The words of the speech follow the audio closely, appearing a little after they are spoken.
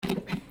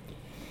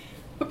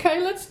Okay,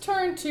 let's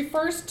turn to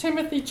 1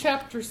 Timothy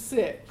chapter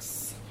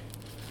 6.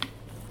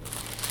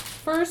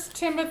 1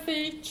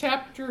 Timothy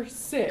chapter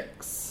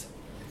 6.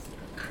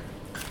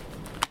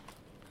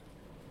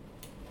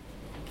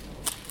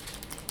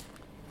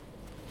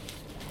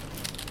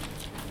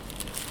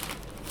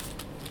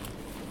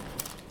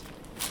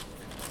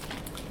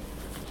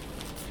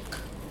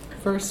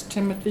 First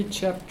Timothy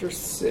chapter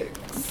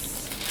 6.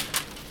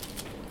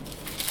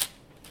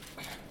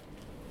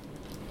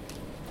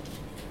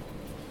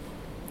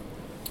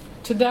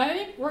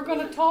 Today we're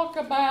going to talk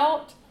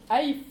about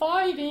a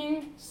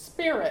fighting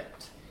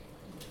spirit.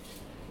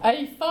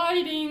 A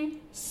fighting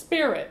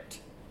spirit.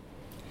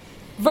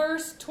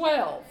 Verse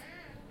 12.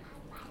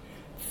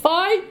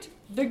 Fight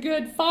the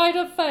good fight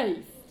of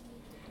faith.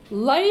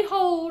 Lay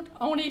hold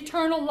on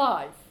eternal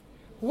life,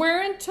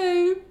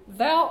 whereunto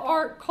thou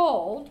art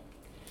called,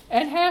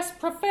 and hast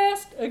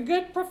professed a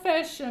good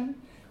profession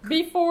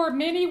before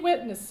many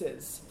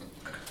witnesses.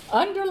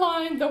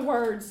 Underline the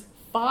words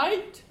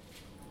fight,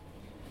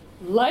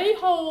 lay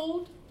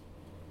hold,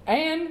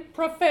 and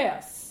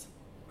profess.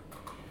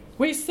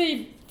 We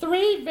see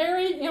three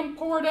very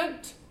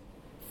important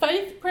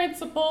faith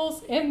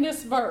principles in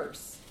this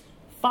verse.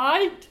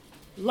 Fight,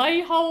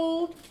 lay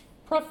hold,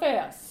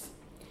 profess.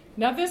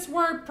 Now this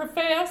word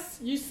profess,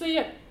 you see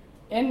it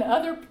in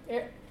other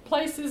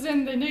places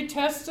in the New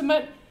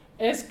Testament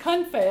as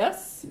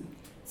confess.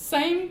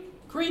 Same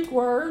Greek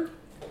word,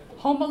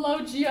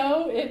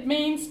 homologio. It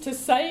means to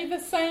say the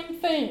same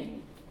thing.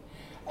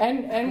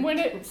 And when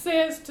it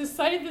says to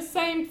say the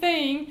same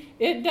thing,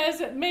 it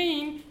doesn't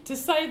mean to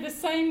say the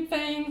same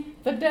thing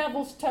the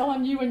devil's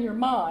telling you in your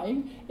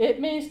mind.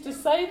 It means to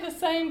say the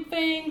same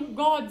thing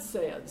God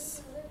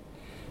says.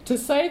 To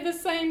say the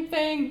same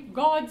thing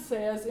God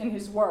says in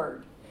His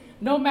Word.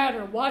 No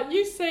matter what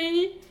you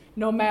see,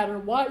 no matter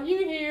what you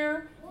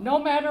hear, no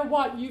matter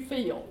what you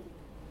feel.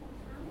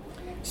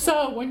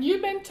 So when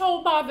you've been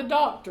told by the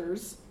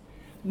doctors,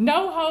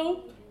 no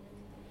hope,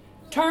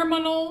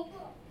 terminal,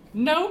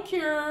 no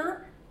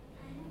cure,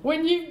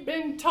 when you've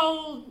been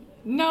told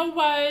no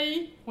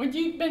way, when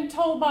you've been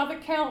told by the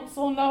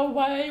council no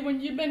way,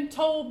 when you've been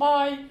told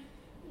by,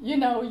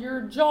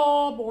 your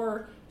job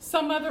or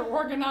some other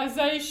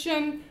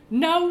organization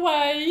no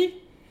way,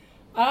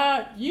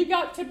 you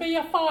got to be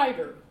a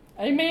fighter.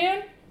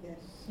 Amen? Yes.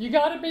 You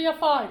got to be a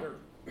fighter.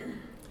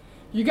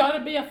 You got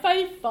to be a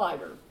faith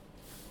fighter.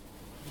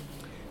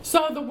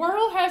 So the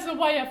world has a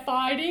way of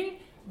fighting,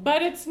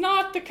 but it's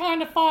not the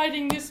kind of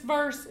fighting this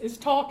verse is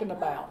talking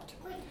about.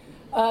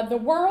 The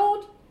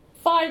world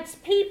fights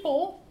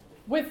people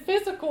with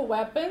physical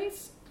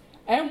weapons,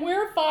 and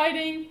we're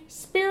fighting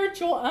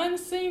spiritual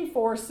unseen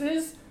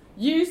forces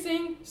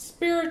using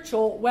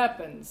spiritual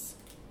weapons.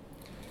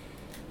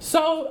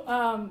 So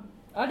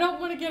I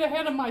don't want to get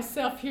ahead of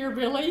myself here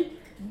really,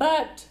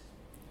 but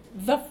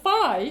the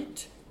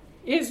fight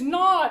is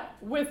not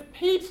with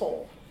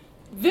people.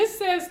 This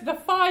says the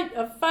fight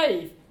of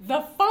faith.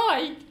 The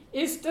fight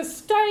is to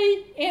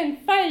stay in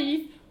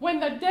faith when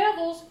the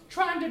devil's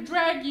trying to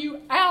drag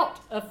you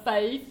out of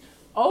faith,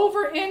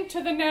 over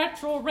into the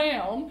natural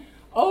realm,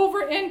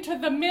 over into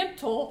the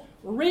mental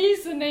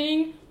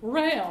reasoning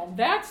realm.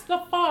 That's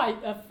the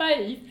fight of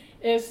faith,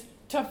 is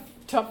to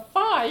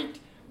fight,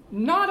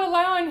 not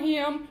allowing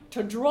him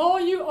to draw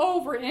you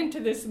over into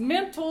this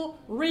mental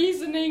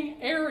reasoning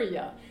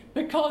area.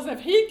 Because if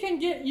he can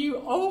get you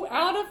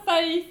out of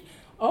faith,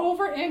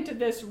 over into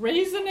this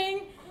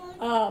reasoning,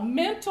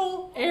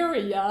 mental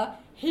area,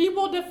 he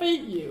will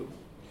defeat you.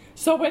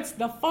 So it's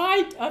the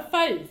fight of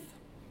faith.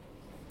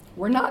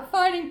 We're not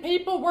fighting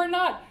people. We're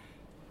not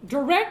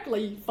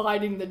directly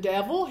fighting the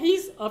devil.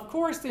 He's, of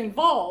course,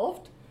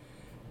 involved.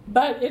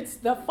 But it's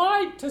the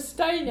fight to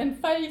stay in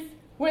faith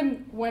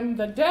when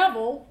the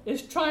devil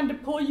is trying to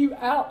pull you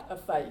out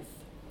of faith.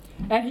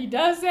 And he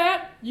does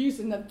that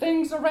using the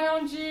things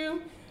around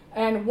you,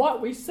 and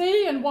what we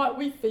see and what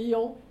we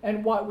feel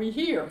and what we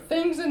hear.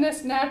 Things in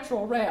this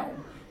natural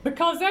realm.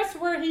 Because that's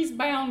where he's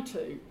bound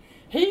to.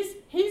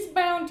 He's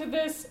bound to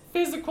this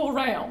physical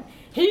realm.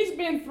 He's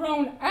been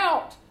thrown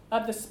out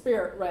of the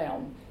spirit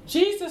realm.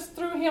 Jesus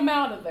threw him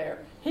out of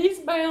there. He's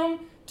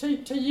bound to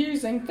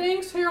using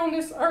things here on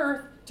this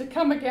earth to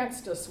come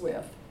against us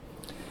with.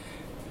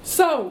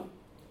 So,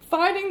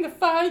 fighting the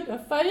fight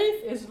of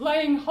faith is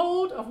laying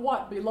hold of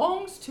what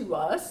belongs to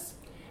us,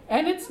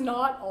 and it's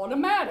not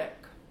automatic.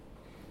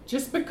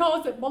 Just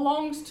because it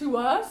belongs to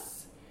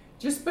us,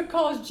 just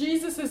because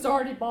Jesus has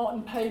already bought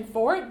and paid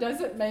for it,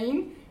 doesn't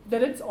mean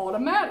that it's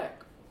automatic.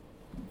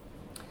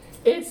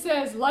 It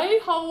says, lay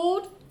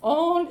hold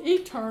on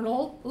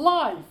eternal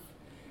life.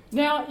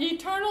 Now,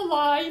 eternal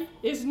life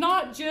is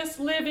not just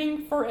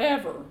living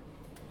forever.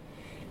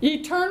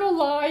 Eternal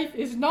life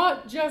is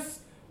not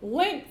just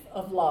length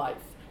of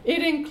life.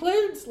 It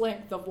includes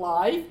length of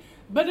life,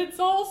 but it's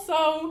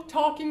also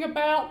talking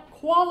about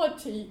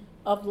quality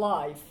of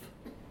life.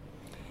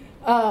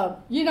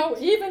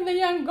 Even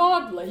the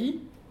ungodly,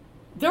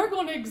 they're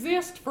going to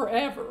exist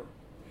forever.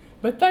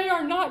 But they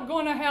are not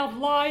going to have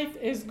life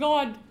as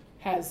God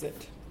has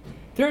it.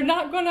 They're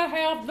not going to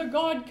have the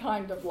God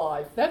kind of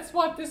life. That's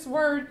what this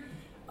word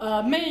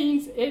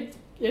means.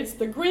 It's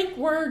the Greek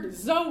word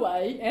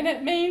zoe, and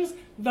it means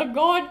the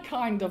God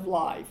kind of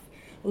life.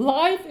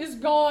 Life as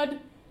God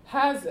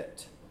has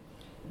it.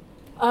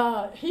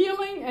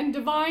 Healing and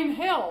divine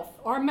health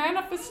are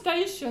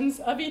manifestations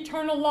of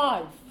eternal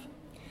life.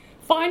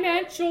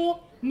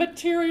 Financial,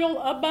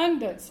 material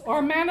abundance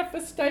are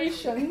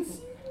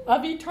manifestations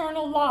of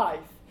eternal life.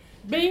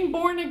 Being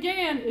born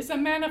again is a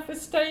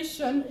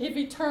manifestation of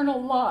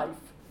eternal life.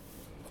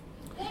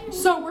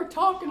 So we're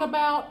talking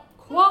about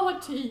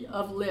quality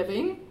of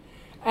living,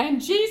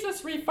 and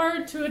Jesus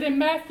referred to it in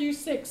Matthew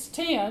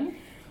 6:10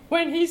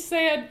 when he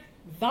said,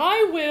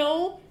 "Thy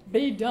will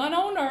be done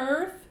on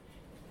earth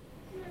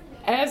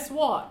as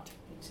what?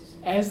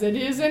 As it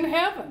is in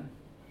heaven."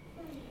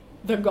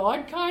 The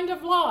God kind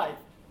of life.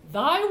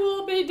 Thy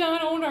will be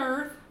done on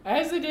earth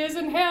as it is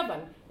in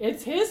heaven.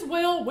 It's His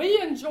will. We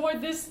enjoy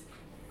this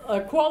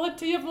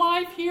quality of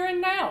life here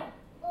and now.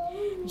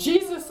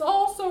 Jesus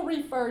also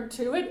referred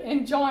to it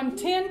in John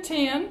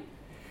 10:10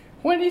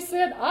 when He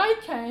said, "I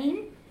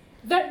came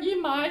that ye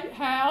might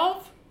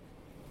have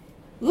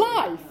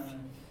life."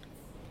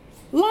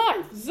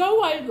 Life,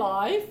 Zoe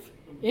life,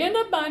 in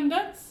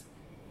abundance,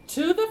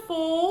 to the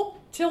full,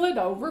 till it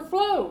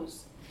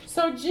overflows.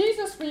 So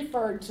Jesus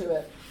referred to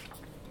it.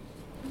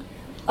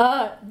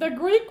 The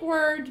Greek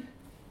word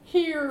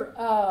here,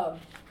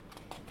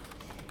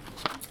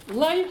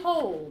 lay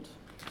hold.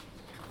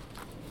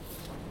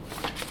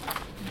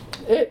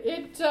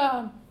 It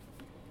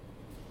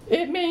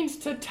means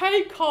to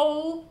take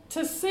hold,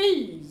 to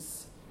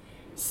seize,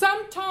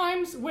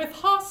 sometimes with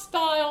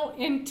hostile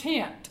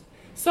intent.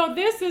 So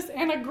this is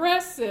an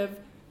aggressive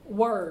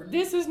word.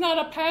 This is not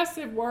a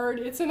passive word.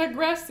 It's an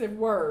aggressive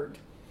word.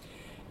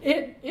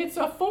 It's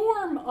a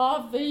form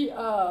of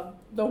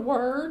the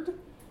word.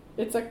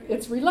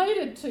 It's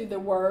related to the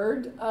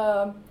word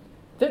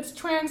that's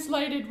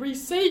translated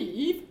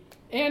receive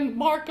in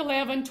Mark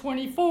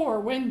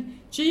 11:24 when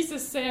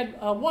Jesus said,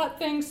 "What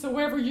things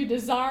soever you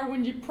desire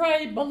when you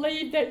pray,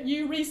 believe that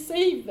you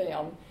receive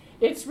them."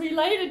 It's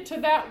related to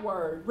that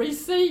word,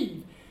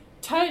 receive,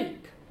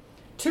 take,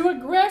 to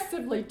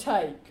aggressively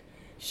take,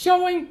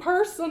 showing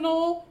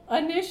personal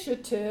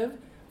initiative,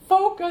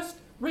 focused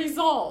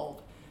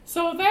resolve.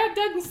 So that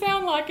doesn't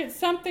sound like it's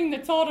something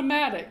that's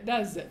automatic,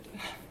 does it?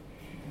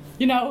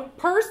 You know,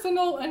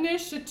 personal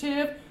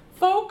initiative,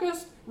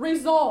 focused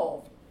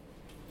resolve.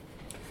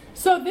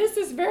 So this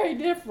is very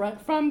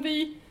different from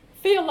the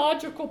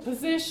theological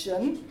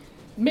position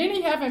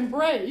many have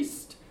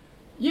embraced,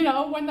 you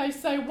know, when they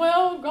say,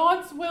 well,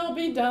 God's will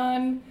be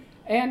done,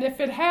 and if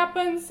it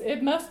happens,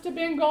 it must have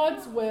been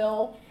God's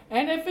will,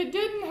 and if it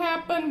didn't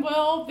happen,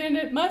 well, then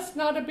it must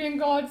not have been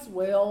God's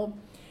will.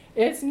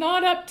 It's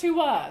not up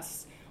to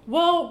us.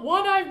 Well,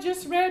 what I've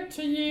just read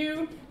to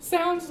you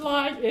sounds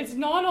like it's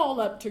not all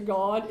up to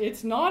God.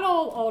 It's not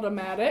all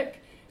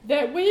automatic,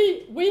 that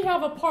we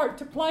have a part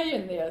to play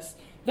in this.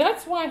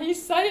 That's why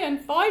he's saying,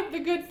 fight the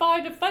good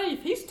fight of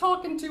faith. He's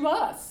talking to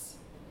us.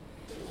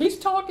 He's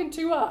talking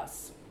to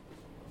us.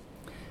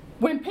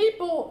 When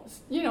people,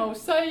 you know,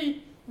 say,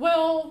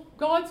 well,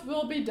 God's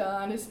will be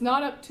done, it's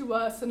not up to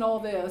us and all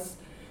this,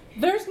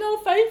 there's no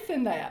faith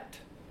in that.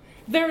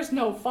 There's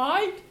no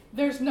fight.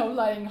 There's no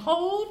laying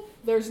hold.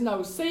 There's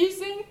no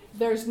seizing.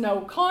 There's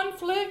no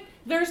conflict.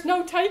 There's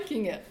no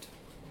taking it.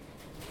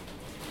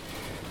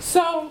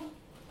 So,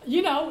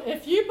 you know,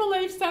 if you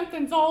believe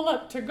something's all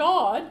up to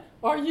God,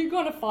 are you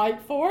going to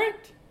fight for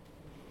it?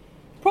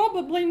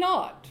 Probably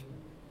not.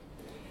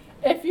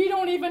 If you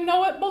don't even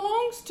know it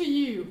belongs to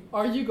you,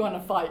 are you going to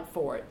fight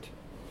for it?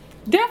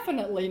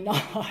 Definitely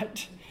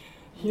not.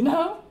 You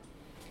know?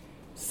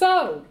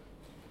 So,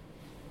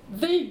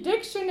 the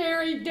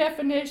dictionary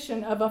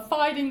definition of a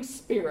fighting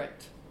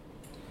spirit: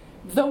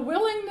 the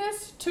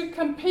willingness to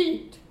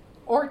compete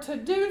or to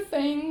do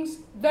things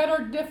that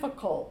are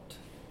difficult.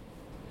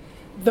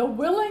 The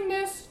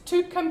willingness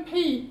to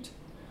compete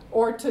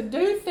or to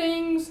do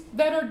things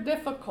that are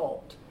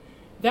difficult.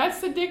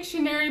 That's the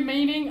dictionary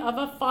meaning of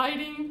a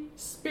fighting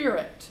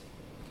spirit.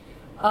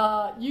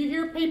 You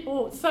hear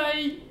people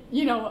say,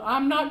 you know,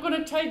 I'm not going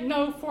to take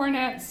no for an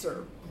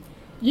answer.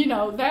 You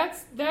know,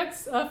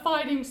 that's a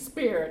fighting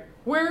spirit.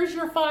 Where's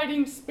your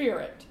fighting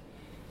spirit?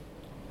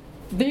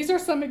 These are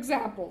some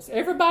examples.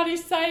 Everybody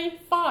say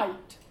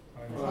fight.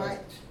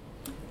 Fight.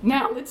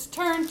 Now let's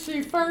turn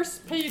to 1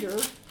 Peter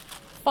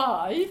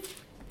 5.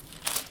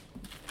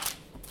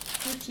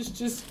 Which is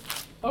just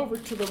over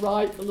to the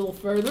right a little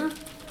further.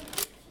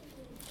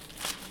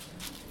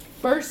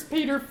 1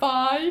 Peter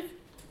 5,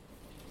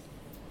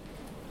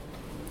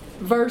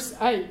 verse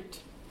 8.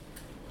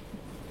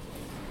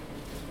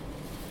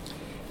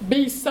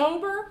 Be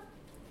sober,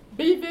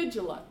 be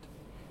vigilant,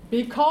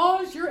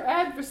 because your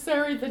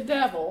adversary the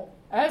devil,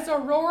 as a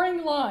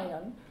roaring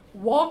lion,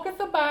 walketh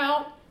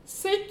about,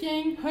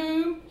 seeking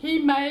whom he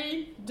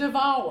may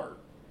devour.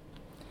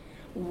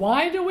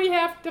 Why do we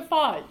have to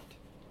fight?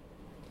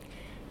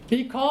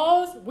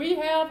 Because we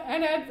have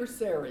an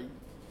adversary.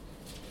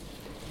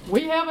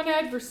 We have an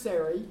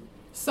adversary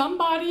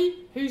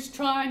somebody who's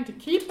trying to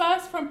keep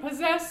us from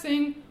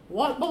possessing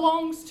what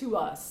belongs to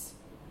us.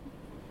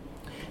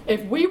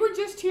 If we were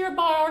just here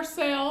by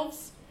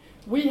ourselves,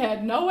 we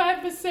had no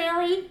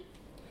adversary,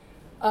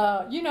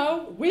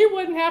 we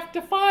wouldn't have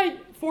to fight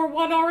for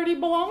what already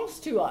belongs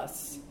to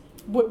us.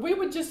 We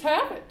would just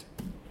have it.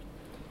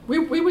 We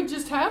would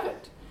just have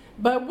it.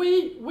 But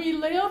we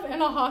live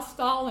in a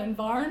hostile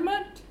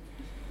environment.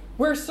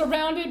 We're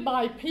surrounded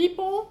by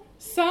people,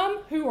 some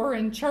who are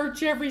in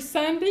church every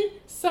Sunday,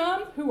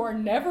 some who are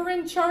never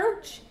in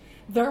church.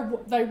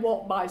 They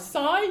walk by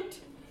sight.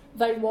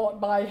 They walk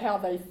by how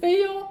they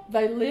feel.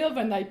 They live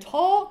and they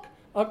talk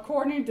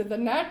according to the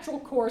natural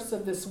course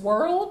of this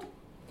world.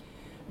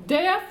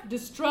 Death,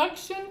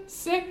 destruction,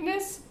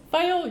 sickness,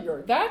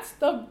 failure. That's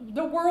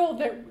the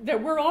world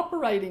that we're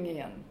operating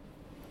in.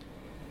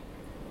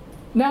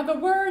 Now, the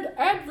word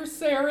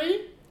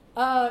adversary,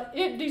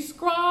 it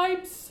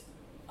describes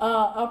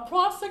a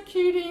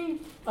prosecuting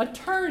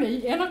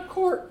attorney in a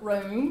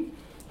courtroom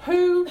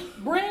who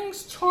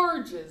brings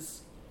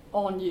charges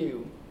on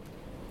you.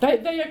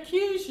 They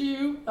accuse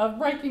you of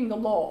breaking the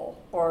law,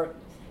 or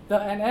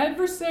an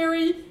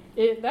adversary.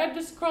 That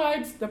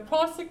describes the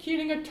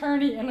prosecuting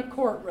attorney in a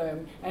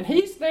courtroom, and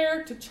he's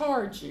there to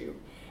charge you,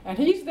 and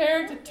he's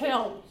there to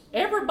tell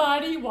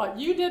everybody what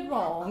you did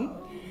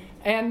wrong,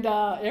 and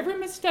every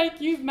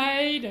mistake you've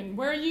made, and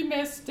where you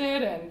missed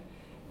it,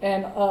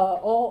 and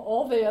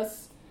all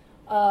this.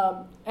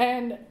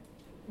 And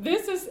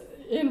this is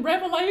in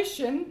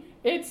Revelation.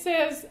 It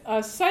says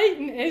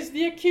Satan is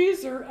the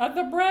accuser of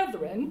the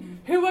brethren,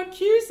 who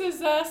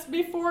accuses us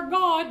before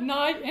God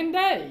night and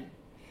day.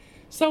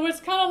 So it's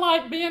kind of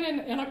like being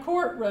in a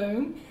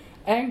courtroom,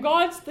 and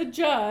God's the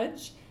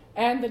judge,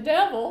 and the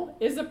devil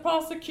is a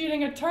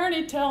prosecuting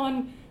attorney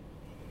telling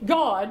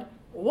God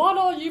what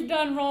all you've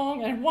done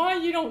wrong and why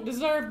you don't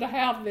deserve to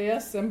have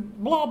this, and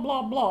blah,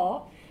 blah,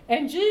 blah.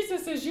 And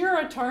Jesus is your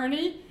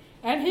attorney,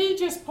 and he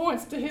just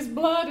points to his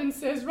blood and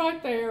says,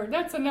 right there,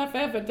 that's enough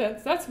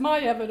evidence. That's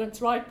my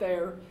evidence right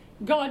there.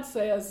 God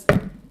says,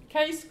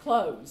 case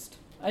closed.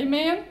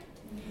 Amen?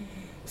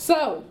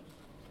 So,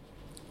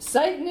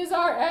 Satan is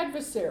our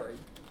adversary.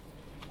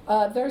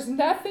 There's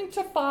nothing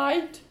to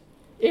fight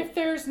if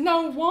there's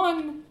no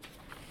one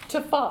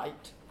to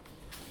fight.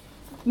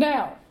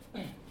 Now,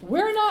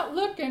 we're not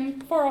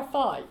looking for a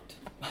fight.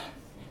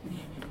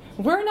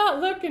 We're not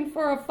looking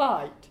for a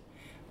fight.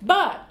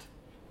 But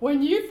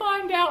when you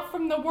find out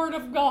from the Word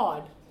of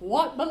God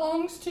what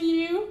belongs to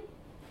you,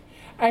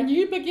 and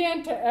you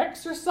begin to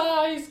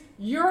exercise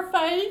your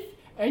faith,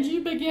 and you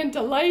begin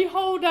to lay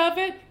hold of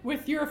it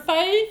with your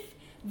faith,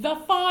 the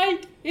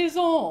fight is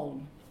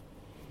on.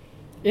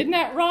 Isn't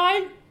that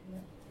right?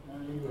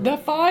 The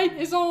fight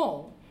is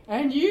on.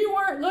 And you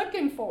weren't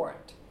looking for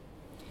it.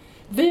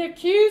 The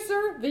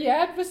accuser, the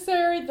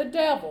adversary, the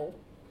devil,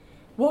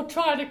 will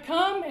try to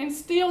come and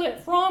steal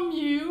it from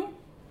you,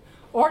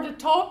 or to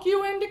talk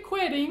you into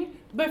quitting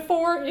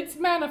before it's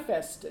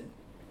manifested.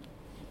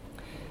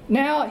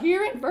 Now,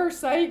 here in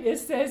verse 8, it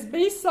says,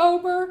 be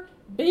sober,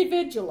 be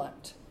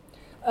vigilant.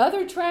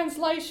 Other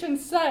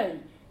translations say,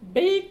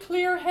 be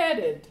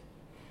clear-headed,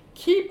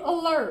 keep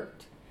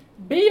alert,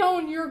 be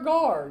on your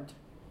guard.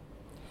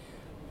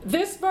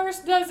 This verse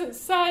doesn't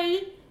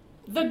say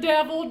the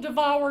devil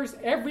devours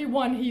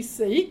everyone he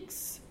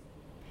seeks.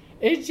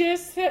 It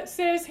just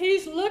says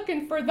he's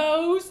looking for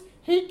those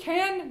he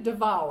can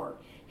devour.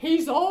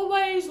 He's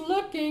always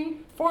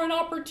looking for an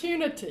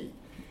opportunity.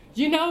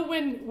 You know,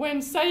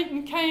 when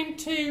Satan came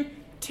to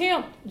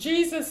tempt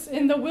Jesus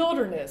in the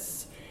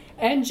wilderness,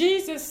 and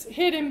Jesus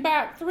hit him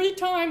back 3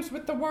 times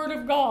with the word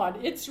of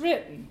God, it's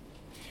written.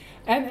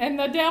 And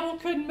the devil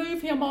couldn't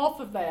move him off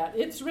of that.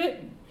 It's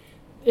written.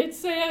 It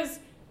says,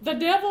 the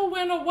devil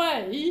went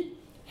away,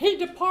 he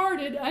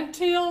departed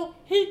until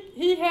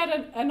he had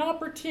an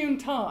opportune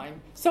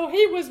time. So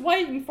he was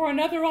waiting for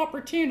another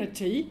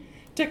opportunity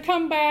to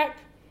come back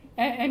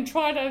and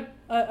try to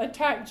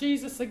attack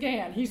Jesus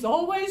again. He's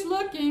always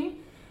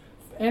looking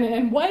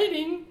and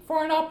waiting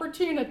for an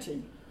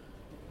opportunity.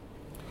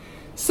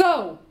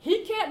 So,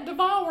 he can't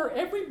devour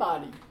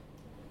everybody.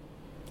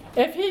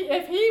 If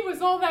he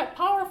was all that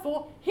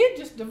powerful, he'd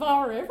just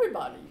devour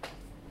everybody.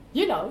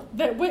 You know,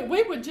 that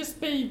we would just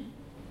be,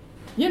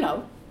 you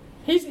know,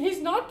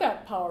 he's not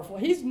that powerful.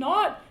 He's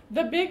not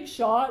the big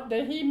shot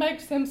that he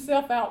makes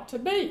himself out to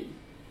be.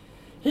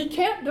 He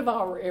can't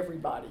devour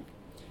everybody.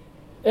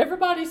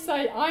 Everybody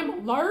say, I'm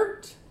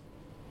alert.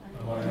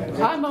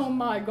 I'm on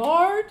my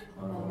guard.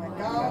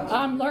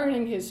 I'm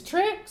learning his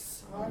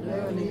tricks.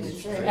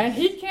 And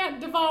he can't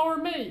devour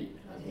me.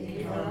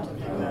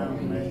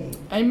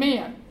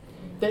 Amen.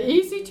 The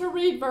easy to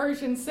read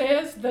version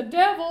says, the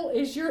devil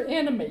is your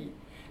enemy,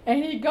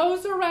 and he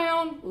goes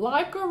around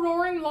like a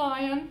roaring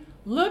lion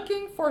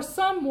looking for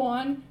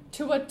someone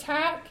to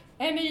attack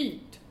and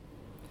eat.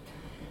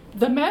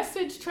 The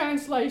Message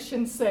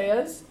translation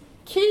says,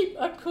 keep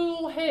a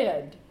cool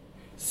head.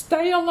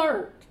 Stay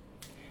alert.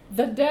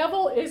 The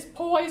devil is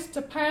poised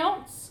to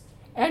pounce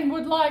and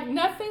would like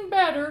nothing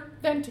better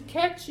than to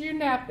catch you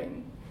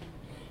napping.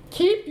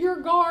 Keep your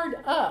guard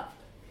up.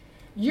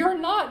 You're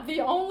not the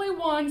only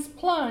ones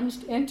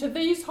plunged into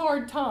these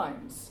hard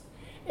times.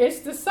 It's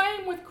the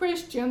same with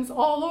Christians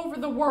all over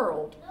the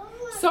world.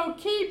 So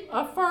keep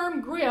a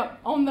firm grip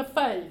on the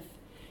faith.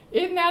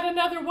 Isn't that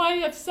another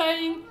way of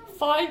saying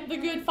fight the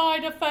good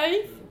fight of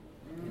faith?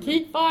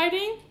 Keep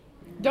fighting.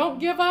 Don't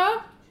give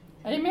up.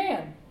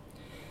 Amen.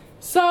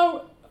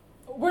 So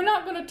we're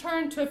not going to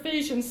turn to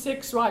Ephesians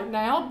 6 right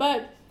now,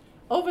 but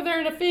over there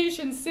in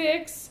Ephesians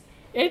 6,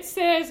 it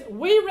says,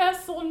 we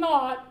wrestle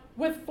not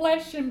with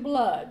flesh and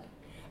blood,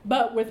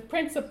 but with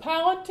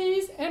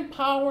principalities and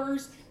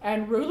powers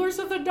and rulers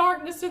of the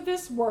darkness of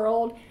this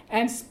world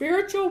and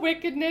spiritual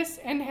wickedness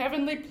in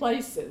heavenly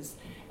places.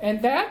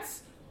 And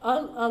that's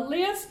a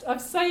list of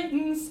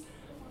Satan's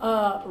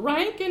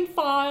rank and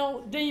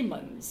file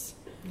demons.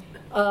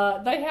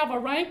 They have a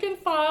rank and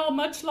file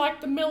much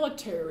like the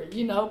military,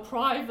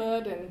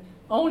 private and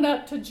on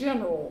up to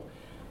general.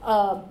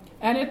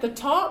 And at the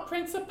top,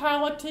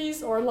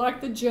 principalities are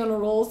like the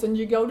generals, and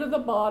you go to the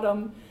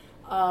bottom,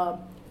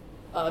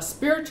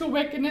 spiritual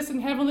wickedness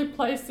in heavenly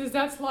places,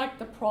 that's like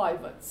the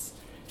privates.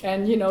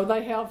 And,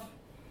 they have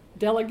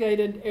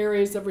delegated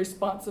areas of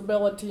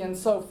responsibility and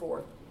so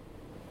forth.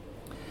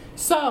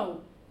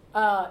 So,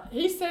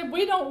 he said,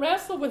 we don't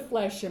wrestle with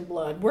flesh and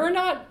blood. We're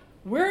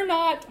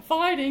not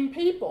fighting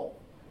people.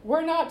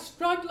 We're not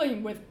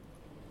struggling with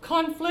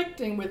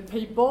conflicting with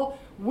people.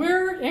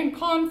 We're in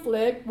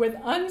conflict with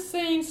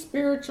unseen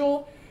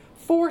spiritual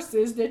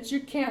forces that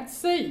you can't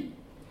see.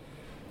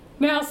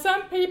 Now,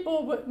 some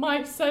people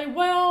might say,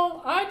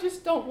 well, I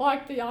just don't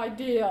like the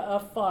idea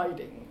of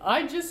fighting.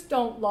 I just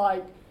don't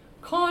like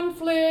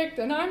conflict,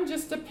 and I'm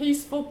just a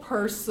peaceful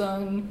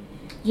person.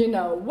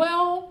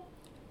 Well,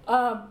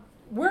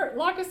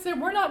 like I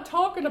said, we're not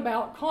talking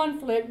about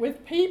conflict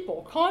with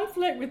people.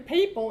 Conflict with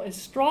people is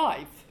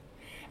strife.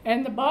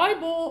 And the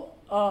Bible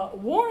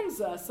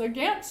warns us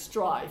against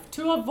strife,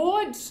 to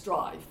avoid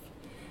strife.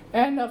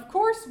 And of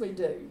course we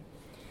do.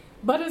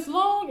 But as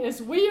long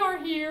as we are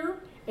here,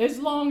 as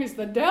long as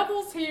the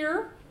devil's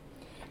here,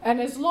 and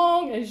as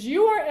long as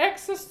you are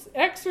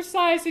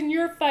exercising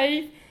your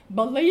faith,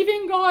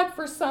 believing God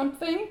for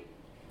something,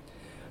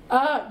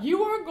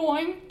 you are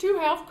going to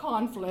have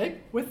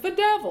conflict with the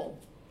devil.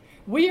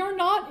 We are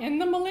not in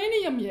the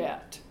millennium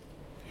yet.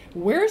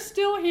 We're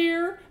still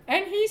here,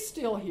 and he's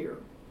still here.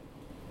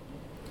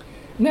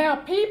 Now,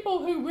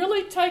 people who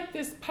really take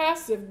this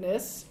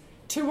passiveness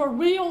to a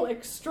real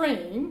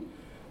extreme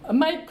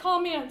make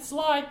comments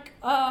like,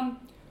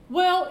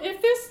 well,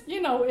 if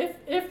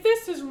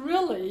this is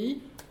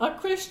really a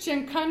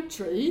Christian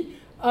country,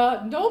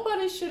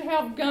 nobody should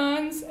have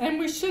guns and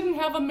we shouldn't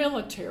have a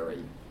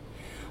military.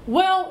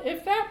 Well,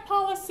 if that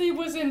policy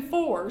was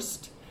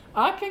enforced,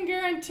 I can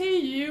guarantee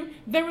you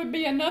there would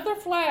be another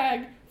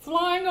flag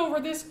flying over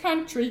this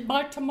country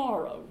by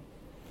tomorrow.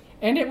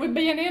 And it would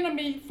be an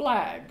enemy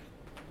flag.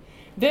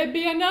 There'd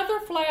be another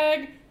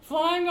flag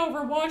flying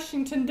over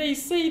Washington,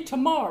 D.C.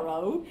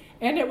 tomorrow,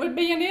 and it would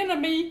be an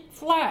enemy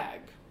flag.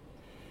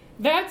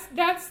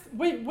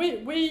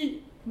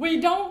 We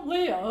don't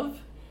live,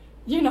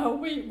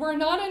 we're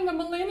not in the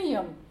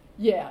millennium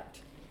yet.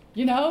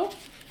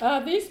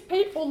 These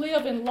people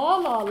live in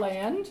la-la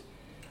land.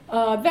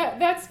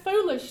 That's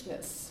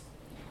foolishness.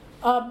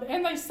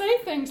 And they say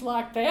things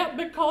like that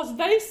because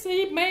they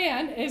see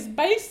man as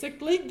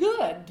basically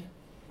good.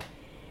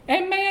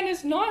 And man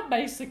is not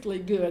basically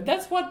good.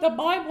 That's what the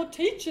Bible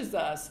teaches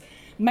us.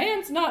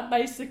 Man's not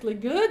basically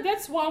good.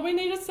 That's why we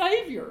need a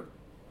Savior.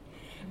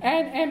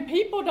 And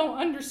people don't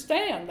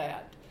understand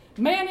that.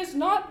 Man is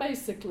not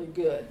basically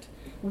good.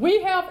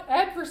 We have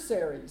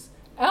adversaries,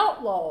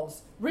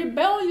 outlaws,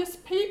 rebellious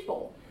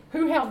people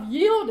who have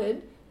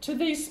yielded to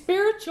these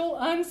spiritual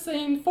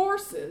unseen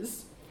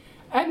forces,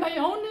 and they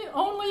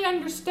only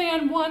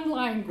understand one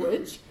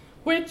language,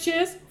 which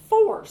is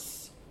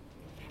force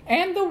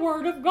and the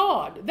Word of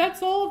God.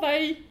 That's all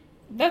they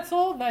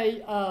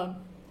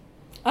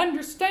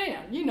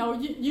understand.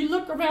 You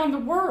look around the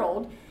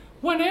world,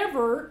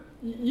 whenever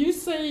you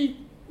see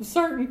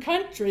certain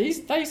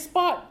countries, they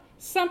spot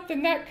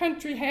something that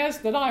country has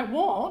that I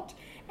want,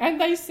 and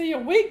they see a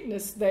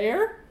weakness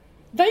there.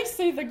 They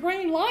see the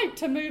green light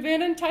to move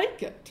in and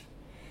take it.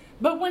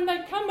 But when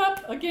they come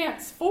up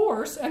against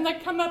force and they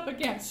come up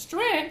against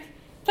strength,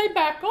 they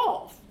back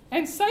off.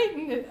 And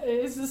Satan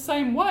is the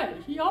same way.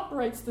 He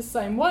operates the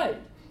same way.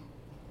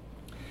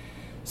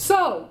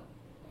 So,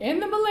 in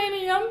the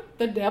millennium,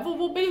 the devil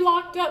will be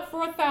locked up for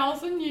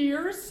 1,000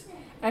 years.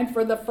 And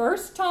for the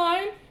first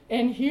time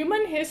in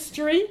human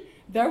history,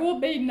 there will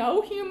be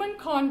no human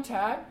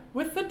contact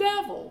with the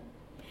devil.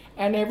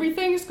 And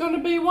everything's going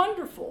to be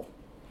wonderful.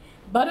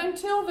 But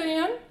until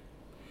then,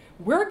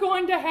 we're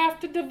going to have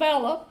to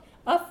develop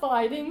a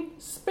fighting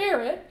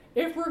spirit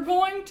if we're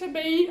going to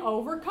be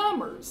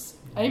overcomers.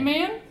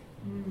 Amen?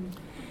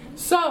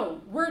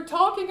 So, we're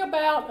talking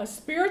about a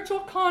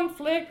spiritual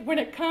conflict when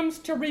it comes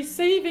to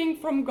receiving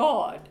from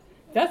God.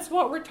 That's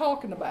what we're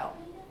talking about.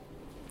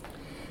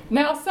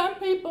 Now, some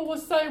people will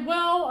say,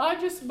 well,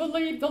 I just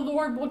believe the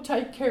Lord will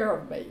take care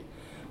of me.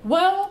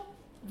 Well,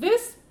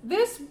 this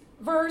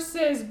verse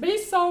says, be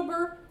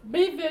sober,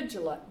 be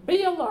vigilant,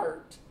 be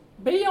alert,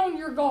 be on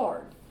your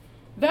guard.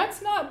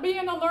 That's not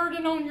being alert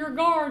and on your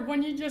guard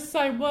when you just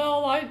say,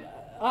 well,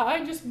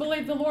 I just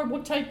believe the Lord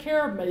will take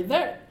care of me.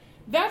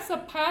 That's a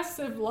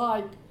passive,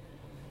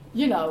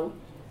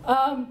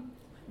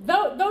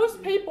 those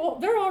people,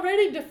 they're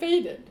already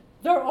defeated.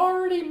 They're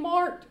already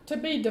marked to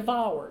be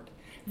devoured.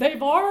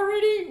 They've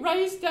already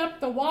raised up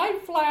the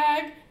white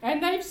flag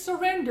and they've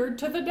surrendered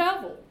to the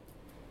devil.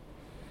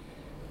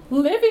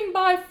 Living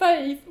by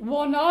faith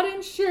will not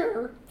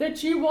ensure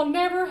that you will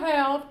never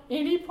have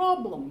any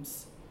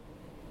problems.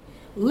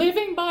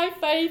 Living by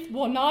faith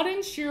will not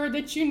ensure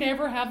that you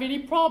never have any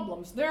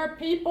problems. There are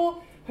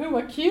people who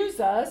accuse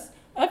us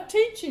of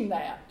teaching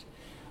that.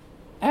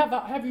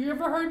 Have you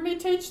ever heard me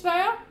teach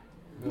that?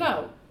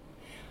 No.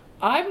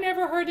 I've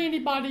never heard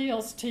anybody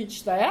else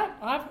teach that.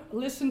 I've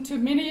listened to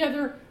many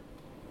other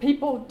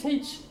people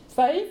teach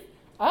faith.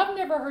 I've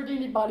never heard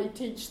anybody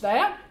teach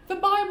that. The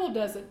Bible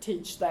doesn't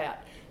teach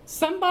that.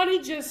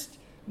 Somebody just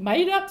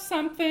made up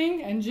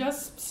something and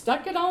just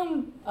stuck it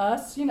on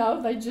us.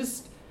 They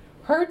just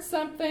heard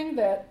something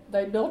that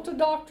they built a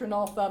doctrine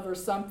off of or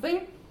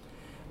something.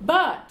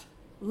 But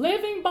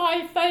living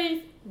by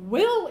faith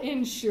will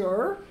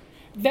ensure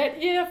that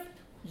if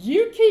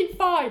you keep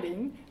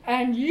fighting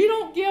and you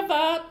don't give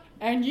up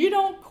and you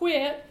don't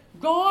quit,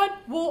 God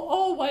will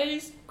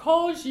always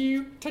cause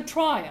you to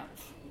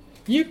triumph.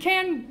 You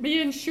can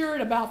be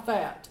assured about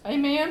that.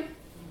 Amen?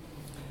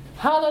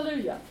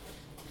 Hallelujah.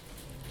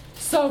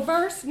 So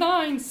verse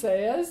 9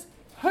 says,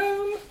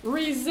 whom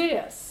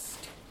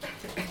resist?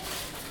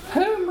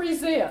 Whom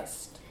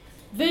resist?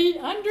 The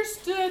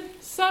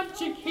understood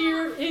subject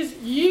here is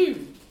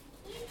you.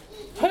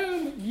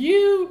 Whom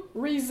you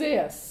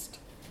resist.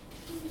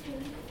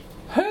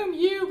 Whom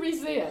you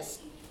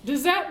resist.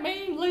 Does that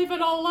mean leave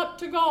it all up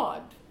to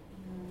God?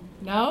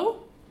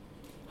 No.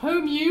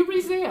 Whom you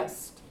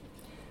resist.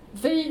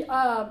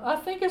 I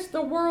think it's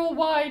the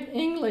Worldwide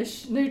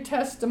English New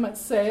Testament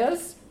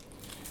says,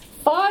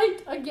 fight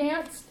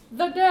against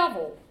the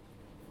devil.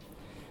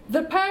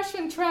 The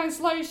Passion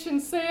Translation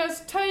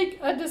says, take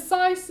a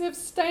decisive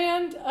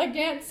stand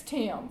against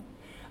him.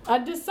 A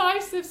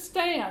decisive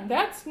stand.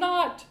 That's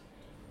not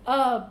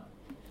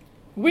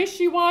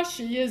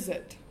wishy-washy, is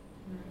it?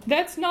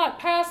 That's not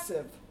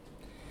passive.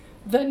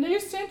 The New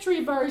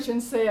Century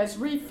Version says,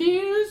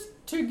 refuse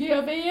to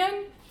give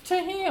in to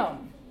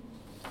him.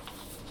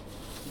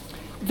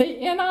 The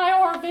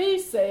NIRV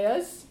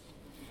says,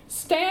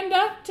 stand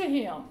up to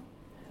him.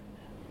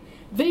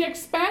 The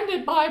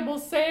Expanded Bible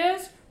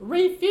says,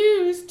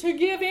 refuse to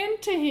give in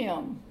to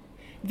him.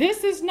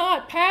 This is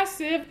not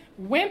passive,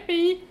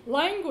 wimpy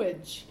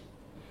language.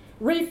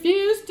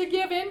 Refuse to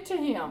give in to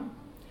him.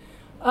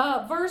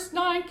 Verse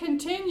 9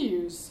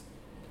 continues,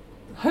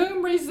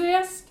 whom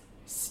resist,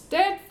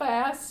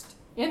 steadfast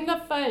in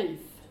the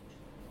faith.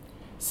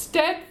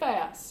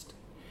 Steadfast.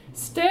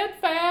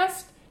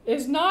 Steadfast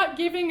is not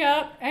giving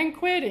up and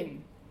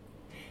quitting.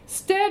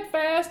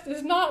 Steadfast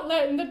is not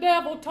letting the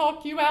devil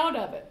talk you out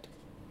of it.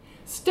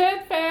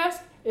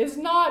 Steadfast is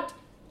not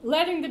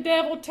letting the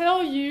devil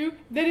tell you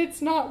that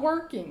it's not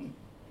working.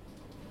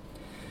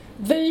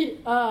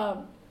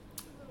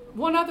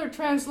 One other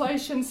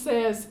translation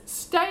says,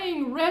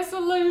 staying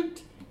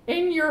resolute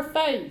in your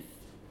faith.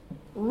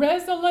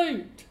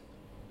 Resolute.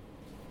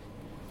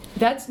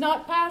 That's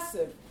not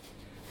passive.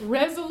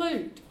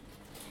 Resolute.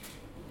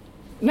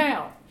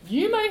 Now,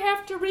 you may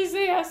have to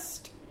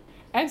resist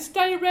and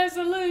stay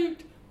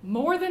resolute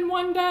more than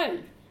one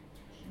day.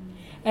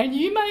 And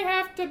you may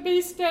have to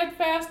be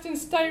steadfast and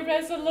stay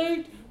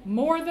resolute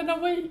more than a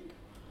week.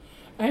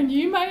 And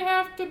you may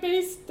have to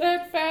be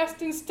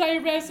steadfast and stay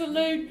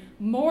resolute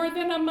more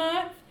than a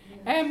month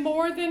and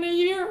more than a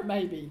year,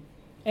 maybe,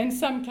 in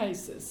some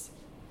cases.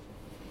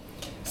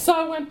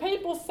 So when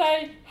people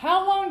say,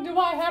 how long do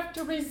I have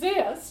to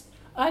resist?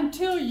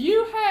 Until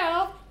you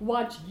have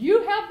what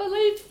you have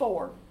believed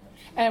for.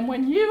 And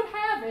when you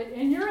have it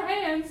in your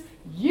hands,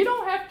 you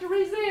don't have to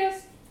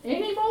resist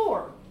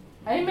anymore.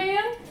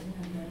 Amen?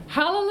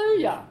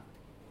 Hallelujah.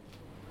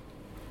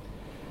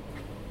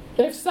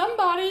 If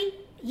somebody,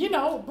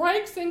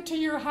 breaks into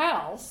your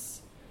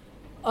house,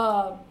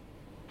 or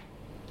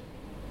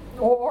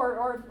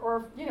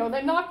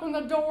they knock on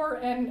the door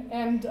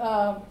and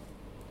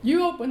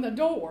you open the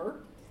door,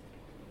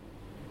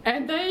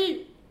 and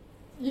they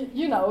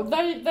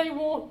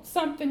want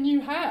something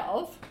you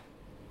have,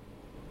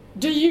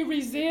 do you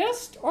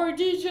resist, or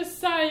do you just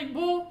say,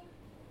 well,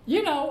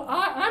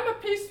 I'm a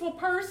peaceful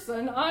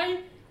person.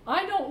 I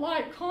don't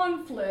like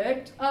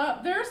conflict.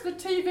 There's the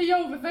TV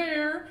over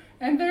there,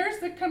 and there's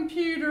the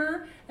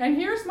computer, and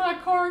here's my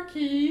car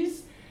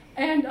keys,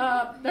 and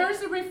there's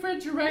the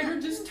refrigerator.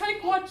 Just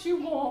take what you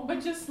want,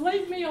 but just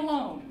leave me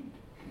alone.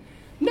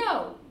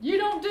 No, you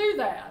don't do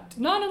that.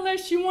 Not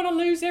unless you want to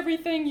lose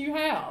everything you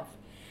have.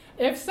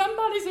 If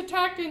somebody's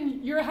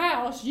attacking your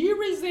house, you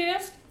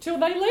resist till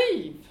they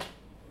leave.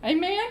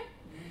 Amen?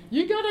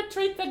 You got to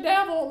treat the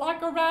devil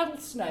like a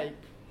rattlesnake.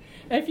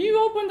 if you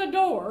open the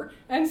door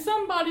and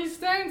somebody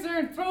stands there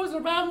and throws a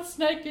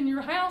rattlesnake in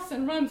your house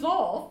and runs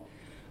off,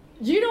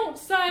 you don't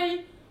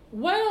say,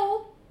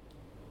 well,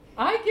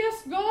 I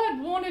guess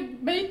God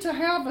wanted me to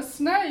have a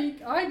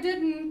snake. I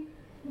didn't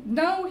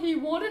know He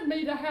wanted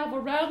me to have a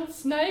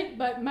rattlesnake,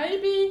 but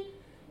maybe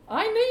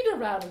I need a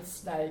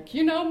rattlesnake.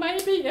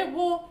 Maybe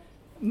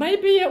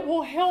it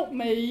will help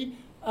me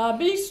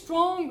be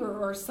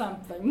stronger or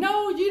something.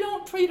 No, you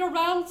don't treat a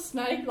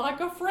rattlesnake like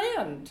a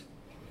friend.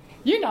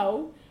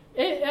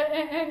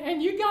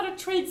 And you got to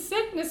treat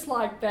sickness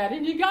like that,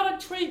 and you got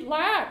to treat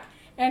lack.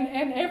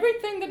 And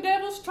everything the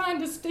devil's trying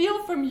to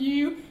steal from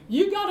you,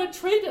 you got to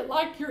treat it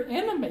like your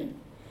enemy.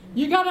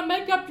 You got to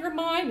make up your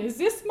mind, is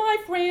this my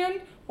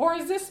friend or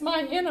is this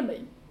my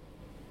enemy?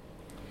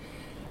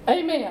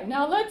 Amen.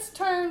 Now let's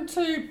turn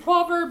to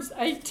Proverbs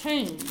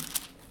 18.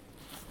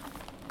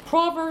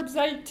 Proverbs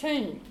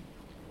 18.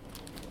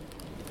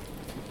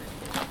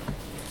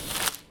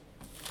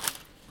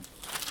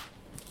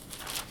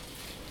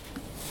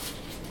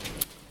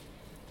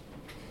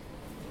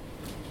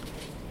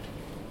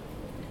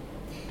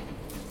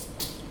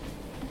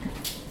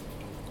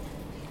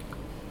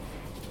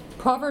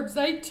 Proverbs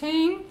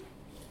 18,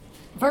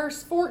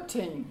 verse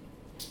 14.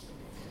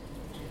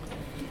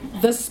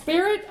 The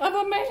spirit of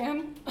a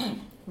man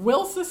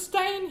will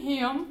sustain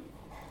him.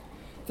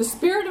 The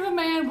spirit of a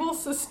man will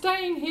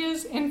sustain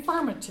his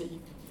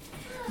infirmity,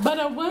 but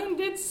a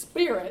wounded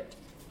spirit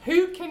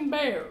who can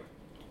bear?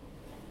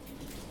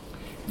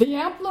 The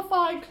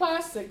Amplified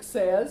Classic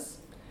says,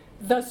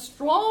 the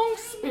strong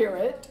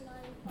spirit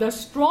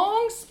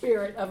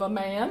of a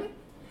man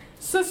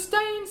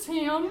sustains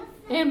him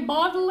in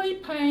bodily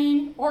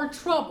pain or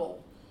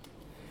trouble,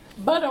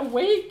 but a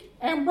weak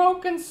and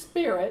broken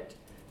spirit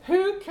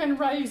who can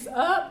raise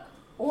up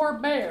or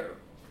bear?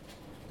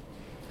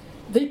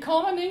 The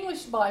Common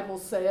English Bible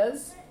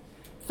says,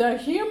 the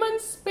human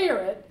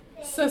spirit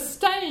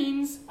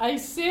sustains a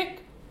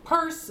sick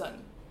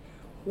person.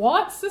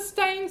 What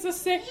sustains a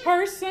sick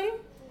person?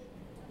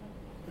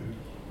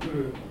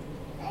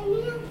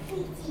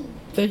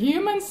 The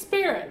human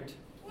spirit.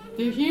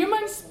 The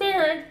human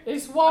spirit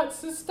is what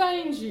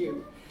sustains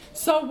you.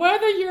 So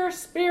whether your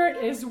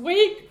spirit is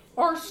weak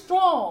or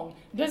strong,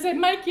 does it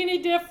make any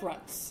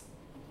difference?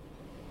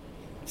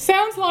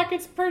 Sounds like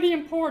it's pretty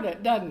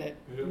important, doesn't it?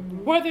 Yeah.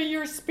 Whether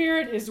your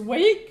spirit is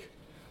weak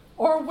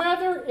or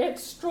whether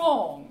it's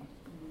strong.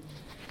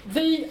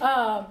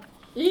 The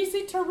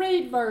easy to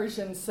read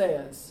version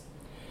says,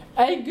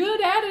 a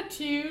good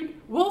attitude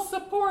will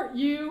support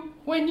you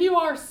when you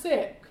are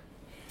sick,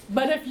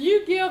 but if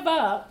you give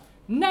up,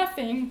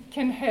 nothing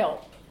can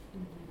help.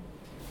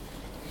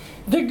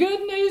 The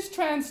Good News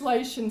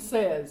Translation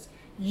says,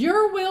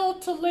 your will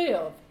to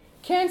live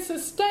can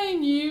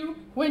sustain you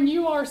when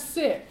you are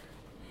sick,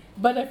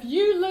 but if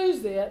you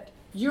lose it,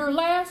 your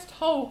last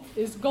hope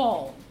is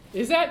gone.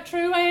 Is that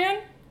true, Anne?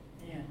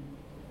 Yeah.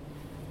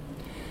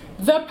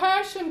 The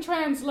Passion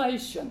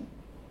Translation,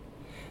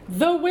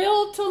 the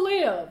will to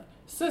live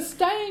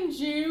sustains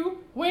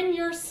you when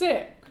you're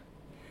sick,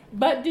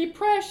 but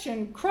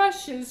depression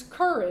crushes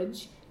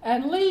courage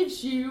and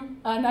leaves you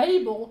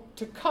unable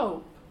to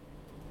cope.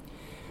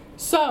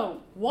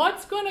 So,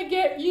 what's going to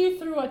get you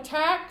through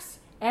attacks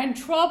and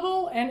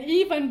trouble and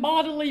even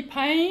bodily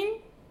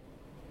pain?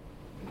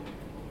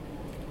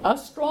 A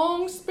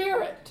strong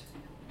spirit.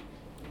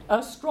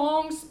 A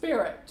strong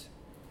spirit.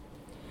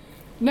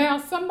 Now,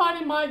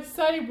 somebody might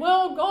say,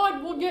 well,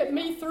 God will get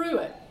me through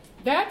it.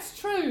 That's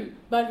true,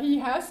 but He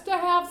has to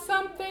have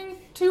something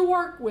to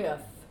work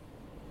with.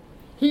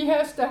 He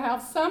has to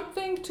have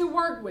something to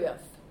work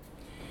with.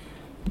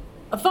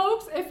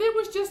 Folks, if it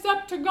was just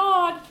up to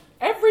God,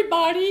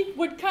 everybody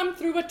would come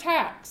through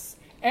attacks.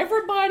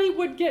 Everybody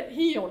would get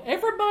healed.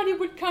 Everybody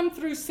would come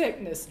through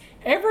sickness.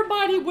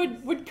 Everybody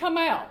would come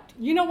out.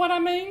 You know what I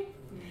mean?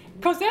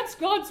 Because that's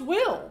God's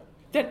will,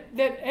 that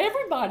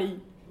everybody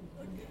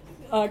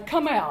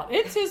come out.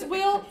 It's His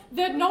will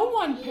that no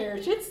one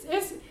perish.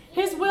 It's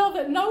His will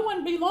that no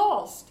one be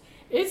lost.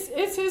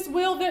 It's His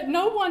will that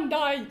no one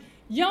die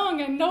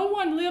young and no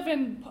one live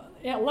in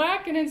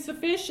lack and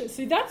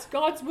insufficiency. That's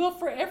God's will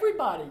for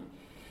everybody.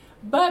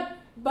 But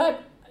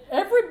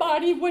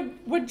everybody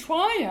would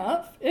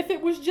triumph if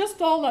it was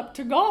just all up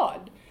to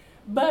God.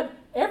 But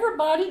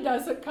everybody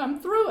doesn't come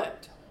through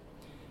it.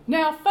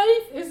 Now,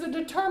 faith is a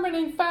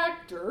determining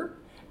factor,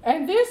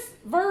 and this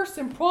verse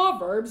in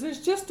Proverbs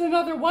is just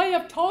another way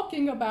of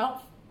talking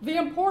about the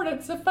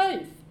importance of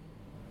faith.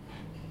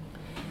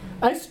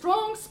 A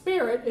strong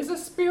spirit is a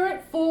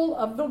spirit full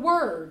of the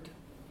Word.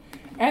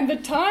 And the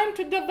time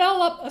to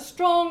develop a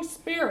strong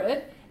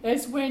spirit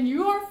is when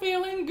you are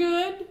feeling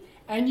good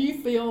and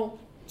you feel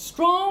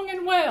strong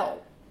and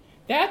well.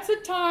 That's a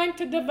time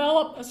to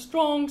develop a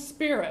strong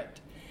spirit.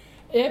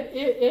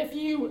 If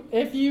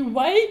you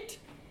wait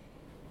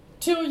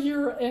till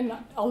you're in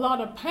a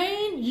lot of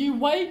pain, you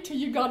wait till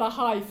you got a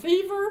high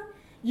fever,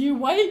 you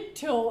wait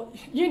till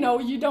you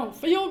don't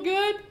feel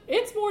good,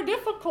 it's more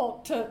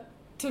difficult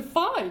to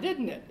fight,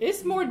 isn't it?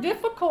 It's more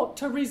difficult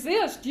to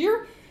resist.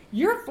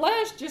 your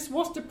flesh just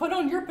wants to put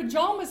on your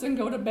pajamas and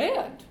go to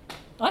bed.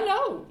 I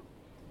know.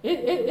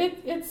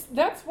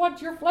 That's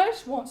what your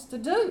flesh wants to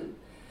do.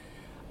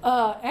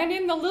 And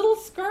in the little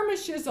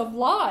skirmishes of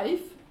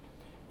life,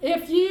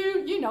 if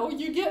you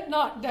get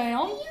knocked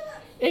down,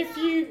 if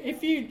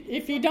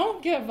you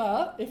don't give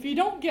up, if you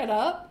don't get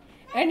up,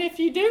 and if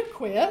you do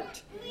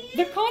quit,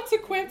 the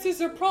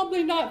consequences are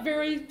probably not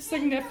very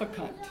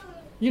significant.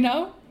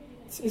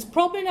 It's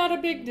probably not a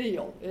big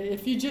deal.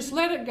 If you just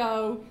let it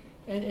go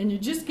and you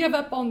just give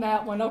up on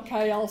that one,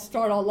 okay, I'll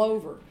start all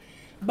over.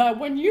 But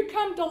when you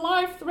come to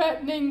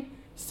life-threatening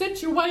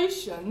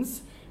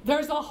situations,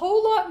 there's a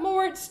whole lot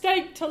more at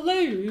stake to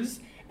lose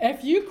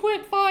if you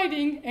quit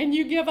fighting and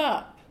you give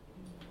up.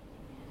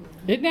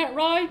 Isn't that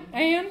right,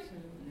 Ann?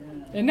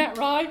 Isn't that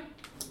right?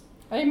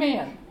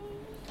 Amen.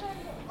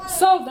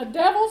 So the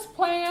devil's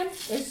plan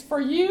is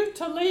for you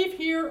to leave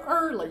here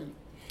early,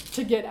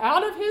 to get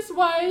out of his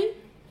way,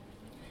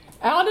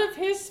 out of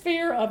his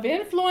sphere of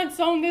influence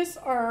on this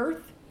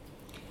earth,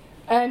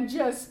 and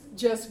just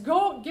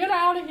get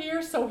out of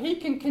here so he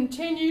can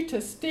continue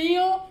to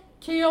steal,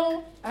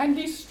 kill, and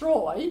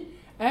destroy.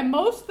 And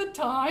most of the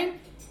time,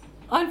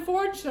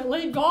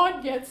 unfortunately,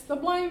 God gets the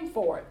blame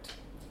for it.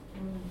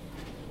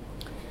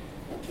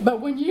 But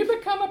when you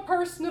become a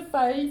person of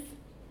faith,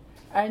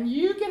 and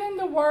you get in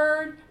the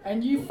Word,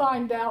 and you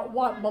find out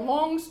what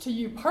belongs to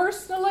you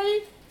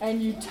personally,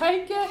 and you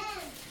take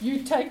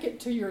it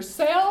to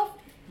yourself,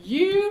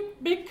 you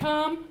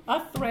become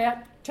a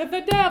threat to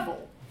the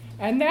devil.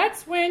 And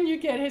that's when you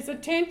get his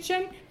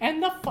attention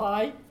and the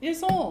fight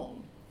is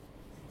on.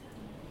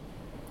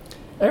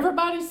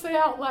 Everybody say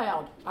out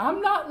loud,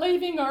 I'm not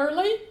leaving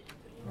early.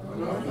 I'm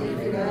not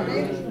leaving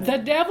early. The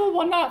devil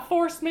will not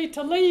force me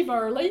to leave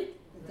early.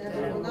 The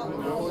devil will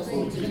not force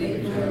me to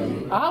leave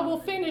early. I will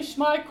finish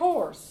my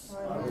course.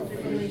 I will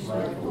finish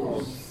my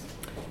course.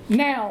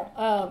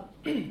 Now,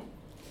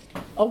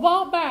 a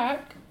while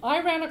back,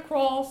 I ran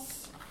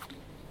across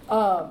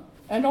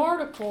an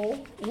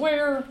article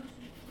where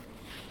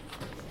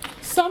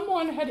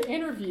someone had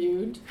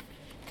interviewed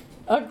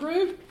a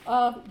group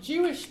of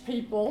Jewish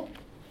people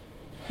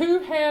who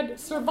had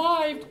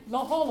survived the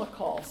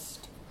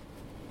Holocaust.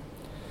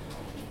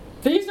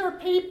 These are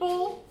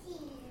people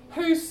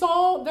who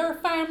saw their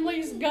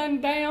families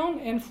gunned down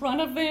in front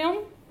of them.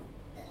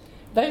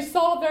 They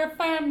saw their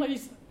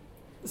families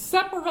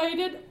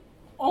separated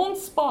on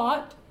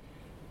spot,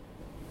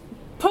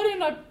 put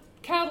in a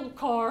cattle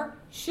car,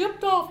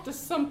 shipped off to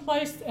some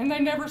place, and they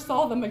never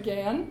saw them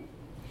again.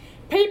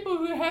 People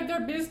who had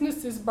their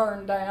businesses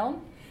burned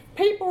down.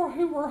 People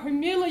who were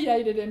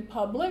humiliated in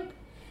public.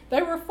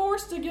 They were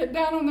forced to get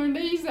down on their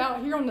knees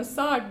out here on the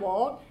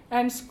sidewalk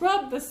and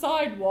scrub the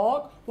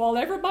sidewalk while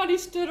everybody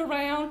stood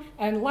around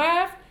and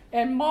laughed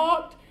and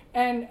mocked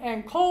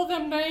and called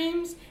them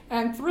names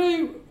and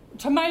threw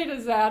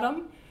tomatoes at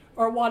them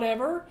or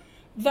whatever.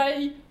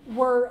 They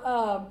were,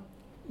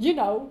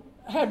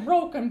 had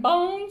broken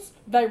bones.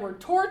 They were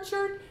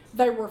tortured.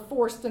 They were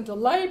forced into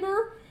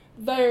labor.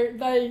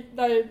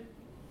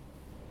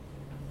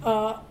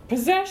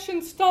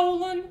 Possessions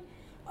stolen,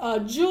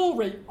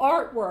 jewelry,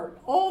 artwork,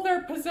 all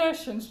their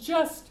possessions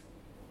just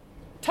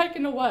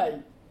taken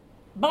away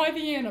by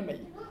the enemy.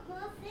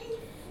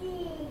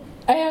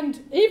 And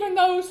even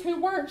those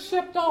who weren't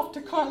shipped off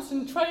to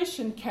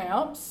concentration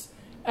camps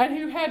and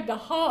who had to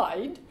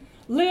hide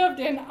lived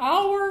in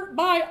hour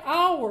by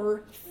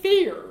hour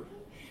fear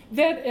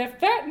that if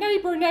that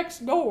neighbor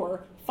next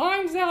door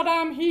finds out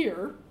I'm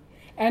here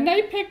and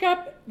they pick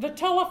up the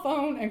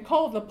telephone and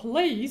call the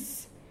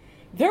police,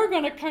 they're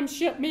going to come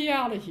ship me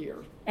out of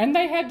here. And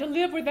they had to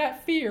live with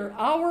that fear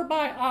hour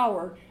by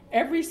hour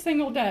every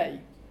single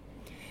day.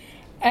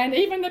 And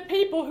even the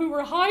people who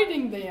were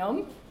hiding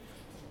them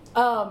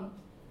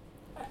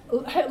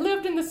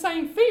lived in the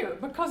same fear,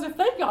 because if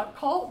they got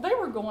caught, they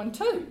were going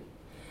too.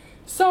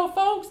 So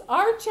folks,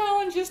 our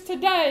challenges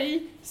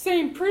today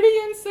seem pretty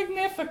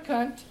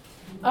insignificant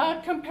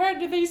compared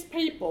to these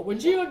people.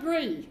 Would you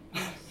agree?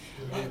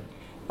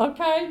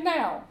 Okay,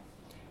 now,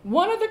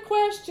 one of the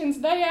questions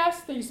they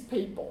asked these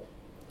people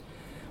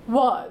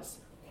was,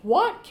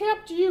 what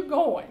kept you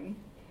going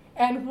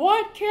and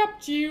what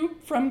kept you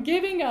from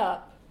giving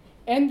up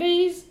in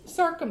these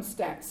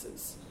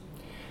circumstances?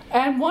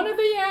 And one of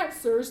the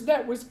answers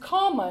that was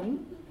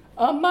common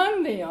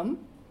among them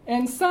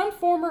in some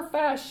form or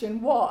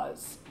fashion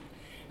was,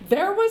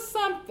 there was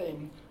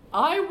something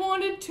I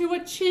wanted to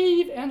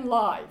achieve in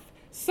life,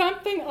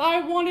 something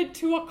I wanted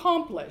to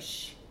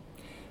accomplish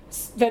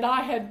that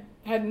I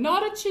had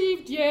not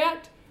achieved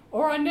yet,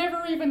 or I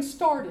never even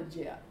started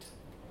yet.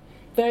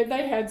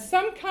 They had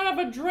some kind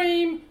of a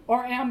dream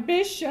or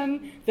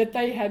ambition that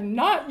they had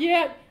not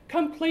yet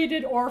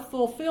completed or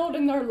fulfilled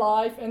in their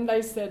life, and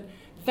they said,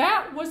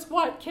 that was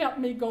what kept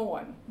me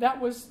going. That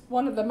was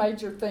one of the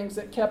major things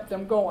that kept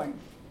them going.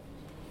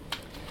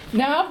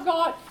 Now I've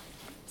got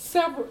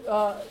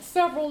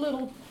several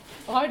little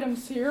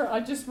items here I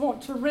just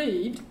want to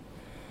read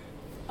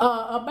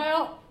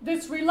about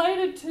that's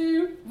related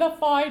to the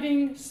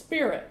fighting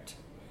spirit.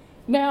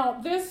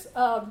 Now, this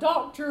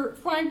Dr.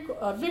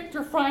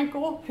 Viktor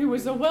Frankl, who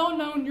was a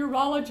well-known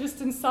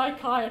neurologist and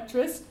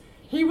psychiatrist,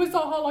 he was a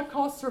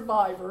Holocaust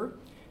survivor,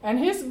 and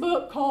his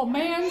book called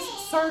Man's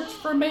Search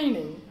for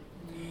Meaning,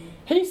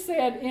 he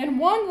said, in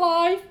one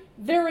life,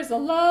 there is a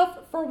love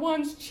for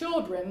one's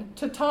children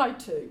to tie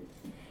to.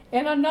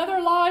 In another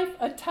life,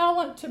 a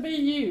talent to be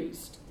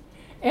used.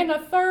 In a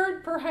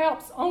third,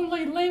 perhaps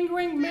only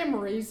lingering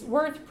memories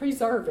worth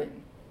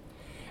preserving.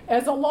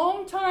 As a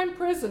longtime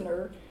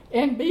prisoner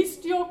in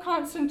bestial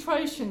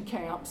concentration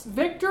camps,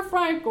 Viktor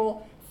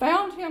Frankl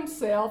found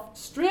himself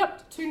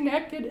stripped to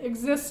naked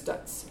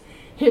existence.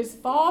 His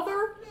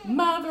father,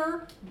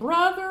 mother,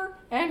 brother,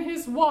 and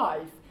his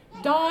wife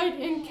died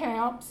in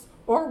camps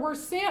or were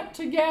sent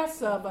to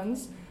gas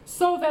ovens,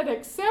 so that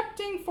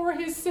excepting for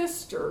his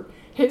sister,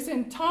 his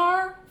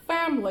entire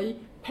family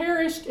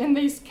perished in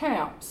these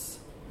camps.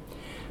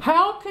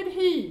 How could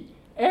he,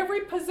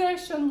 every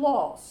possession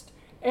lost,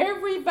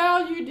 every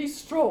value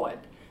destroyed,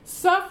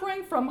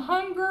 suffering from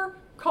hunger,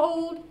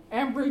 cold,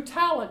 and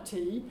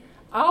brutality,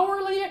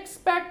 hourly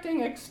expecting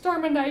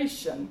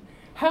extermination,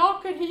 how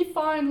could he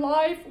find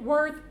life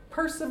worth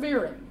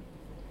persevering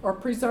or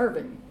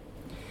preserving?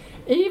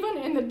 Even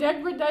in the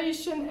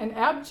degradation and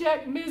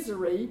abject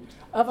misery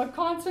of a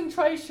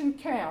concentration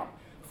camp,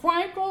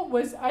 Frankl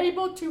was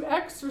able to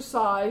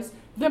exercise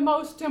the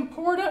most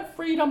important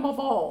freedom of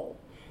all,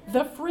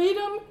 the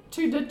freedom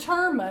to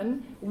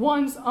determine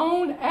one's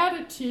own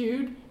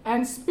attitude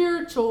and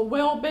spiritual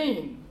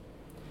well-being.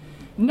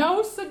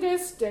 No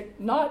sadistic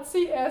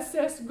Nazi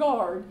SS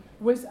guard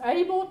was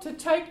able to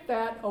take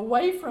that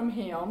away from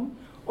him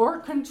or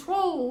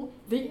control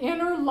the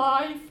inner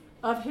life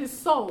of his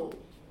soul.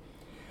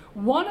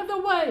 One of the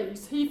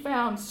ways he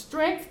found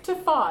strength to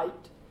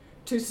fight,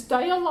 to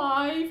stay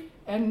alive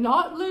and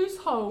not lose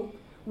hope,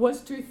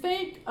 was to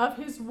think of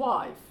his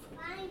wife.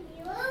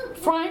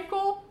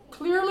 Frankl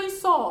clearly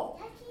saw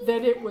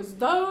that it was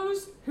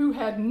those who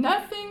had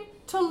nothing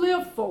to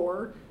live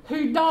for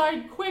who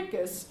died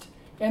quickest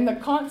in the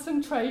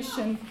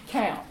concentration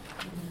camp.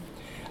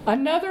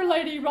 Another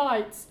lady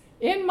writes,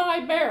 in my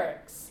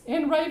barracks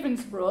in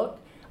Ravensbrück,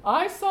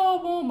 I saw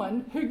a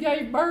woman who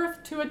gave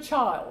birth to a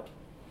child.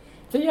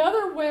 The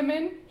other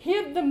women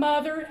hid the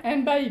mother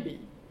and baby.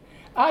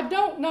 I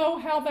don't know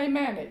how they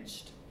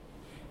managed.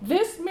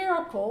 This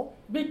miracle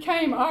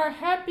became our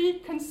happy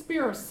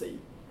conspiracy.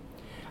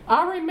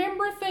 I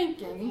remember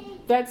thinking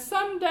that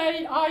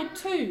someday I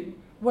too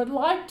would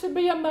like to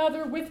be a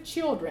mother with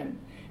children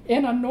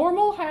in a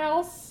normal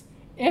house,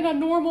 in a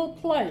normal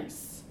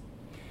place.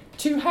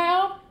 To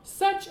have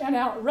such an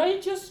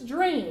outrageous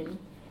dream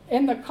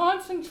in the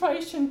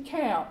concentration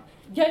camp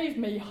gave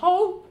me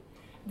hope,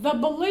 the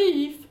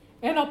belief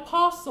in a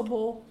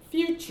possible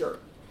future.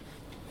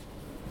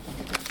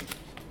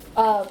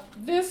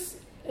 This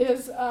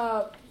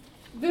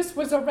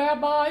was a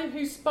rabbi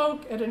who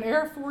spoke at an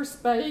Air Force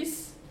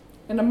base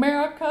in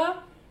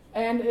America,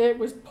 and it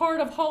was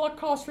part of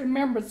Holocaust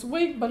Remembrance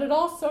Week, but it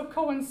also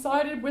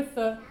coincided with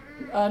the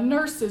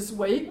Nurses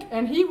Week,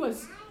 and he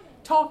was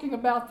talking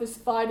about this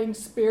fighting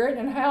spirit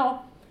and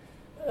how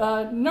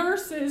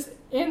nurses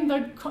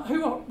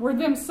who were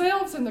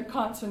themselves in the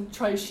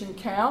concentration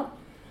camp,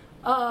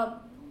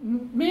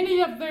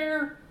 many of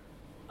their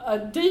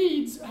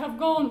deeds have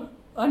gone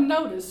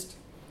unnoticed,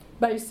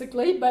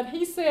 basically. But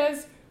he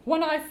says,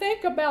 when I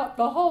think about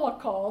the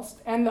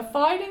Holocaust and the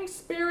fighting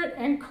spirit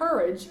and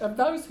courage of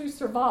those who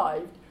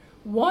survived,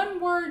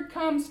 one word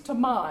comes to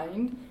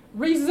mind: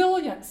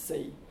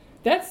 resiliency.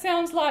 That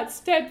sounds like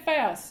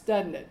steadfast,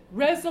 doesn't it?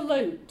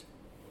 Resolute.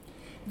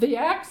 The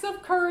acts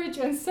of courage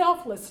and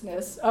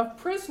selflessness of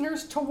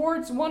prisoners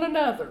towards one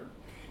another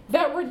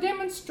that were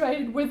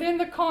demonstrated within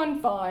the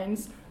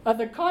confines of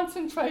the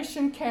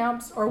concentration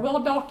camps are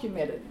well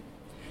documented.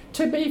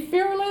 To be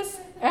fearless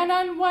and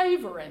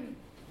unwavering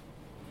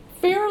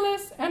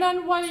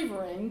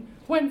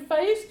when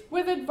faced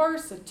with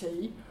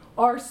adversity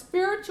are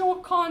spiritual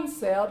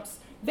concepts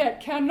that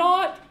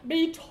cannot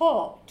be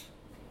taught.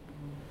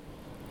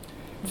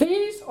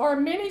 These are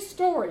many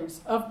stories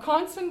of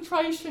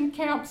concentration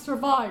camp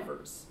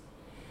survivors.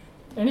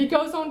 And he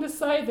goes on to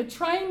say, the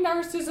trained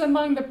nurses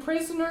among the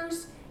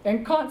prisoners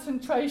in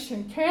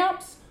concentration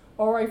camps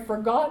are a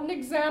forgotten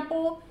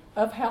example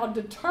of how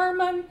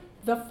determined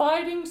the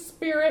fighting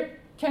spirit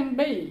can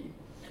be.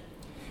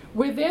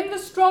 Within the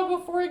struggle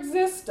for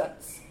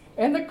existence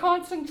in the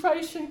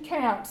concentration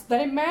camps,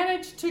 they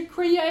managed to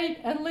create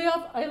and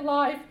live a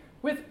life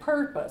with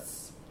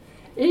purpose.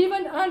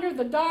 Even under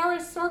the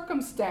direst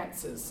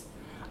circumstances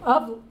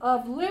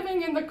of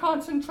living in the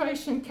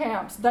concentration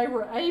camps, they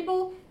were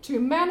able to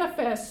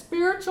manifest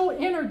spiritual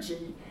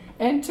energy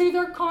into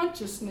their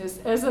consciousness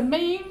as a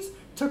means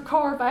to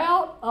carve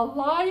out a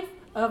life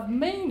of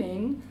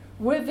meaning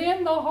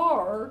within the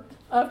horror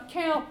of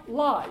camp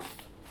life.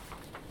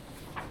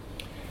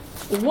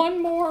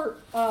 One more,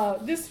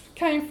 this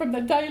came from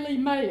the Daily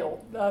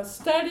Mail. A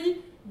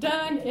study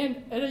done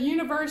at a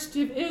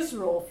University of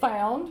Israel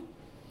found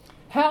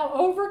how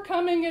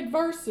overcoming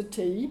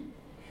adversity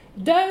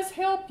does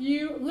help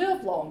you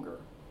live longer.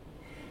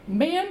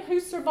 men who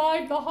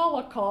survived the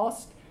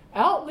Holocaust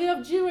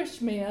outlived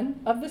Jewish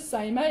men of the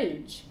same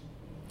age.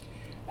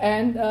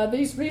 And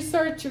these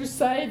researchers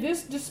say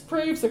this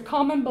disproves a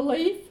common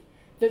belief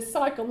that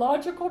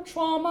psychological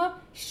trauma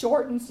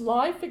shortens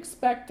life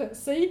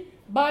expectancy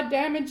by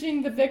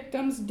damaging the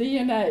victim's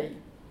DNA.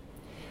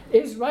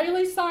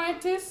 Israeli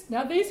scientists,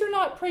 now these are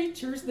not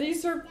preachers,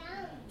 these are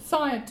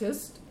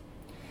scientists,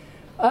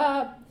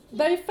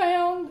 they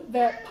found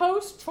that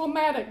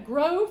post-traumatic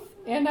growth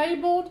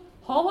enabled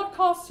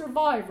Holocaust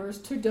survivors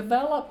to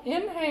develop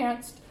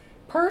enhanced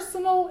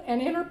personal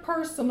and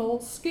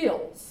interpersonal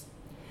skills.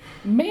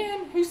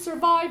 Men who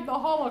survived the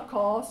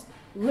Holocaust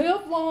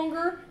lived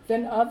longer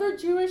than other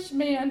Jewish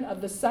men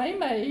of the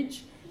same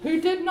age who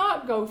did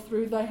not go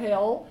through the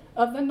hell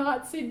of the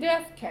Nazi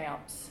death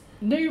camps,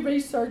 new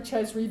research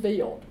has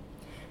revealed.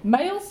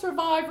 Male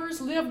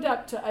survivors lived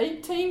up to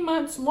 18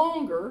 months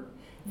longer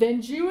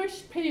than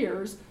Jewish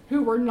peers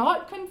who were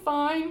not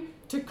confined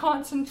to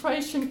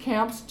concentration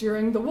camps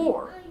during the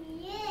war.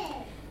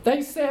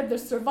 They said the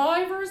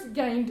survivors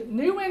gained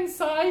new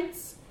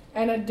insights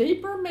and a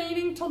deeper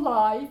meaning to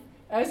life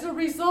as a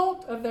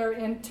result of their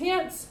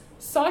intense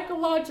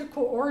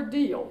psychological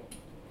ordeal.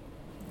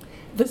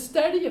 The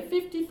study of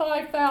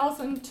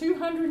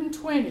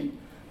 55,220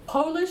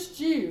 Polish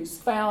Jews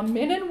found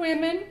men and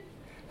women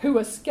who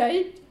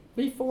escaped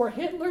before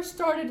Hitler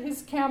started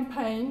his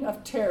campaign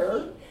of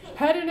terror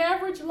had an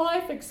average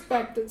life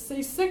expectancy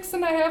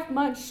 6.5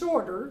 months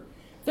shorter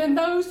than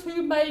those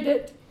who made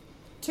it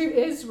to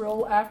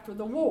Israel after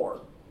the war.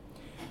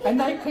 And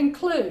they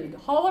conclude,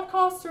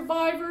 Holocaust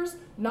survivors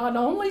not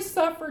only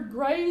suffered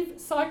grave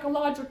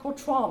psychological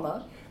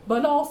trauma,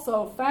 but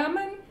also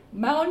famine,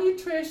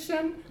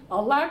 malnutrition,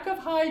 a lack of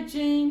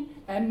hygiene,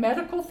 and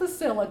medical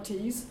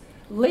facilities,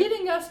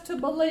 leading us to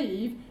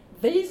believe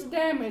these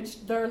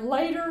damaged their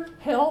later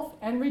health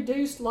and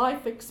reduced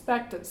life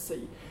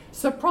expectancy.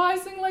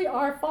 Surprisingly,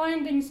 our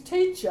findings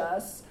teach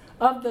us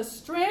of the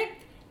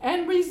strength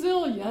and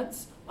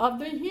resilience of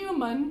the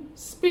human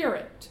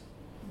spirit.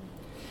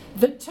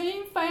 The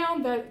team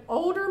found that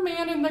older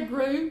men in the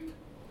group,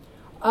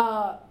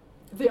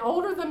 the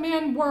older the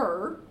men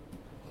were,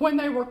 when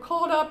they were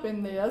caught up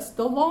in this,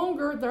 the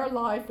longer their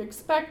life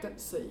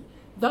expectancy.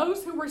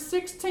 Those who were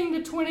 16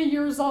 to 20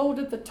 years old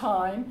at the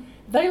time,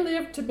 they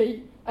lived to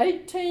be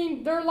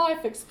 18, their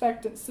life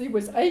expectancy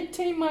was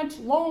 18 months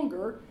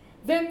longer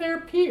than their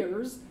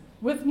peers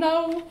with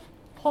no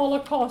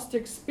Holocaust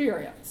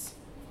experience.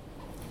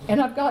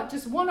 And I've got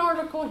just one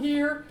article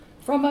here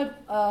from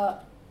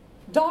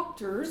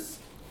doctors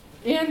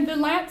in the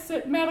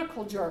Lancet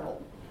Medical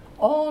Journal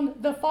on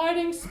the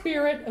fighting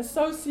spirit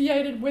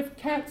associated with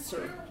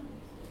cancer,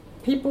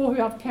 people who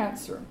have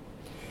cancer.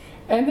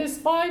 And this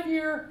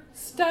 5-year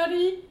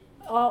study,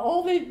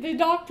 all the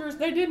doctors,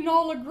 they didn't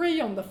all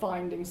agree on the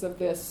findings of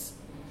this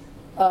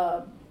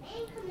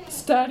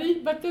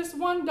study, but this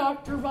one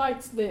doctor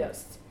writes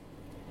this.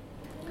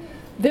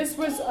 This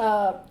was,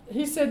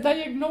 he said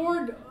they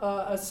ignored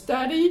a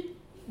study,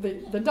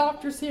 the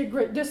doctors he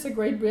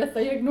disagreed with,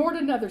 they ignored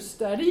another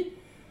study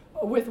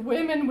with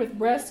women with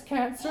breast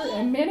cancer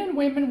and men and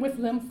women with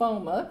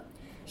lymphoma,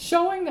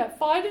 showing that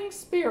fighting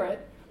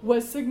spirit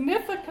was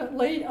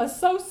significantly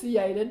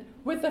associated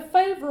with a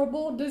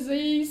favorable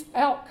disease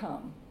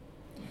outcome.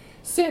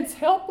 Since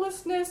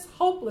hopelessness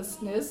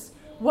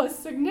was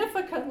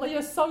significantly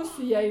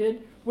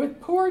associated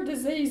with poor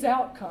disease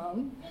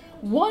outcome,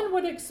 one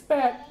would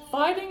expect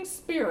fighting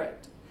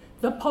spirit,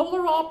 the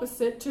polar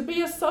opposite, to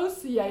be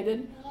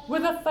associated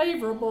with a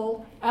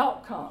favorable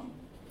outcome.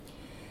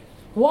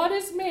 What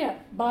is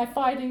meant by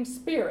fighting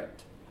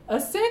spirit?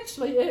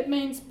 Essentially, it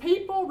means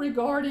people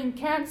regarding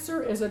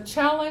cancer as a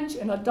challenge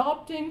and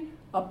adopting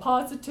a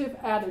positive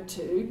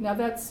attitude. Now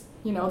that's,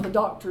 the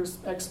doctor's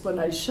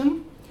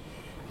explanation.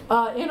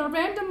 In a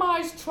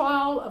randomized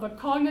trial of a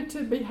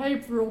cognitive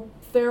behavioral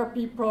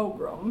therapy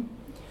program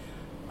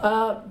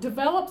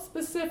developed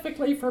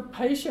specifically for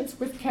patients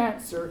with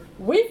cancer,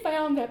 we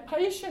found that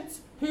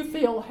patients who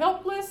feel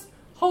helpless,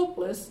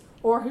 hopeless,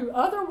 or who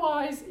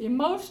otherwise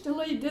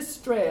emotionally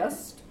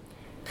distressed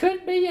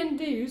could be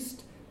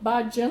induced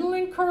by gentle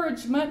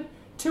encouragement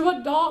to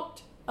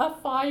adopt a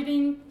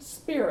fighting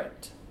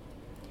spirit.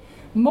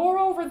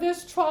 Moreover,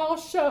 this trial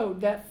showed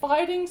that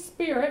fighting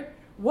spirit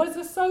was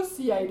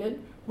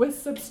associated with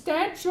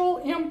substantial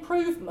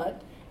improvement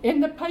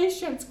in the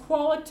patient's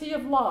quality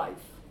of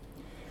life.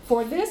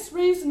 For this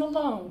reason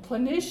alone,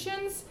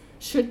 clinicians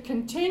should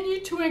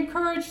continue to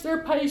encourage their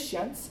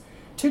patients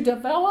to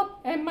develop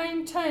and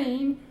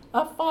maintain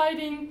a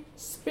fighting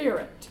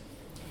spirit.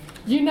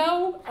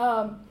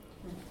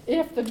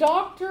 If the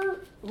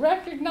doctor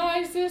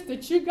recognizes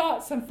that you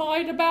got some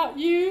fight about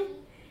you,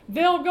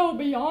 they'll go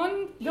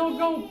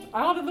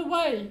out of the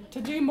way to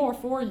do more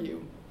for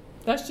you.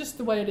 That's just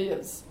the way it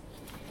is.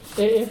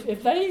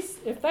 If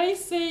they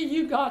see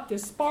you got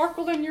this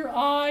sparkle in your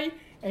eye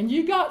and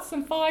you got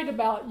some fight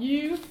about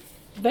you,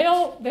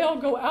 they'll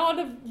go out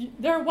of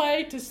their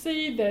way to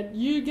see that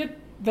you get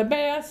the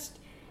best,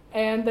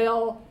 and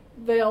they'll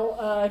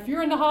if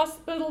you're in the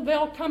hospital,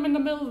 they'll come in the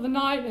middle of the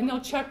night and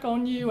they'll check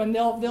on you, and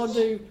they'll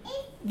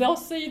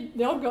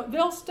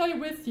stay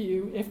with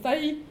you if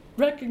they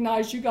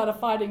recognize you got a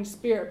fighting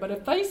spirit. But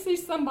if they see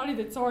somebody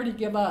that's already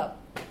give up,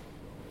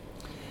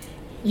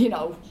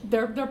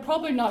 they're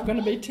probably not going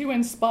to be too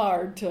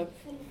inspired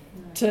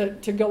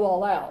to go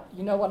all out.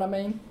 You know what I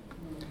mean?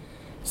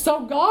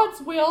 So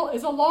God's will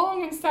is a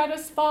long and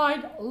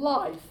satisfied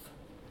life.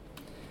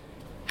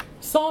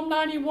 Psalm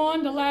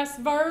 91, the last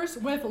verse,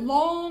 with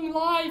long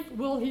life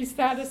will he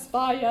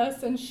satisfy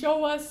us and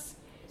show us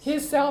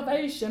his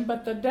salvation,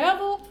 but the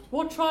devil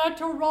will try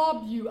to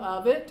rob you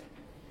of it.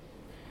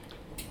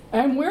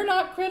 And we're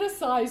not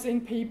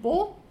criticizing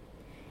people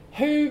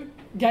who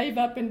gave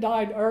up and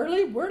died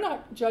early. We're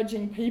not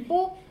judging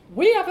people.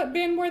 We haven't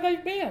been where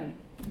they've been.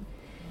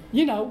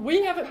 We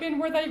haven't been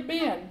where they've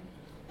been.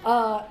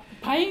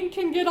 Pain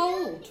can get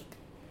old,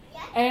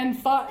 and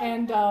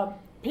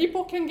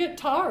people can get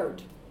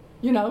tired.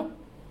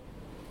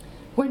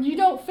 When you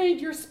don't feed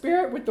your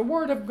spirit with the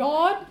Word of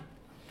God,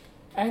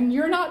 and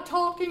you're not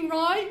talking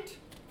right,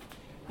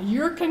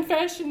 your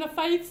confession of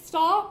faith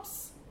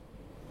stops.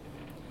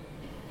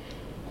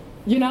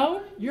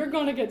 You're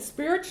going to get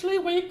spiritually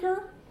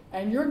weaker,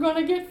 and you're going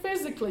to get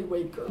physically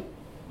weaker.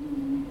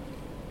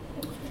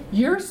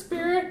 Your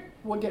spirit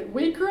will get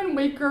weaker and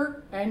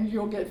weaker, and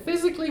you'll get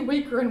physically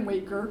weaker and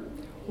weaker.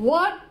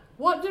 What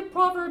did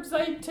Proverbs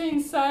 18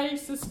 say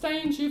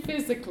sustains you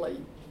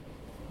physically?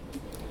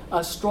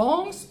 A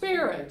strong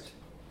spirit.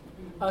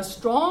 A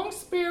strong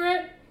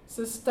spirit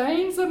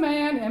sustains a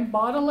man in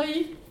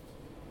bodily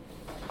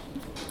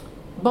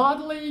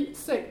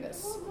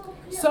sickness.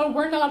 So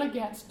we're not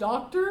against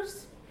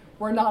doctors.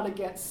 We're not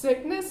against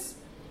sickness.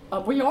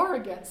 We are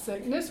against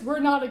sickness. We're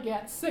not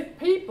against sick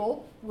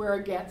people. We're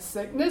against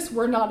sickness.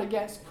 We're not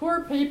against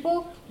poor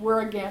people.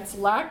 We're against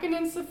lack and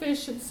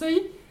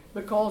insufficiency,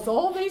 because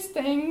all these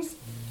things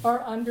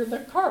are under the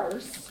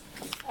curse.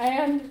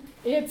 And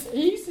it's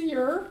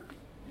easier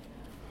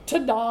to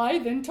die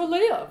than to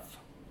live.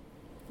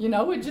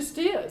 It just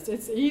is.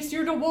 It's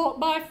easier to walk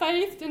by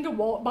faith than to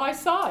walk by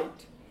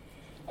sight.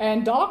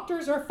 And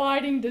doctors are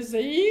fighting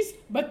disease,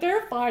 but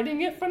they're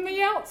fighting it from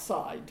the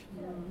outside.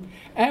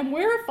 And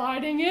we're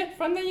fighting it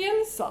from the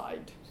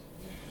inside.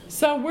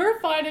 So we're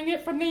fighting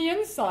it from the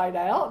inside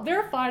out.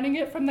 They're fighting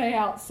it from the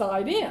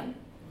outside in.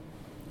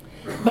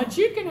 But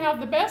you can have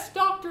the best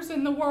doctors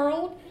in the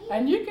world,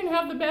 and you can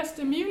have the best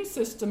immune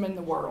system in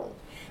the world.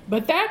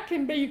 But that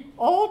can be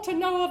all to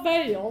no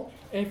avail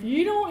if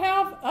you don't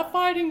have a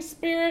fighting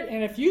spirit,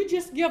 and if you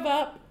just give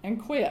up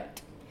and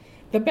quit.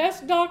 The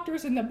best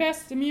doctors and the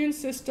best immune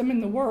system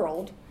in the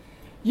world,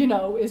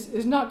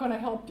 is not going to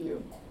help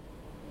you.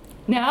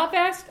 Now, I've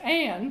asked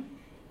Ann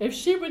if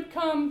she would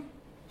come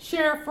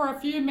share for a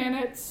few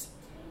minutes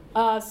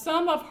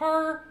some of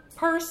her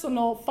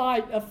personal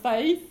fight of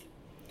faith.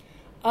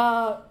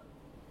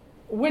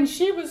 When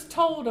she was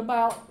told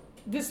about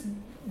this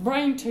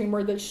brain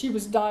tumor that she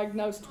was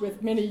diagnosed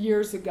with many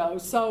years ago.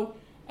 So,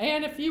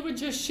 Ann, if you would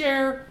just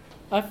share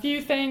a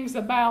few things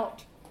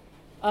about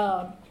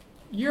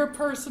your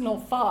personal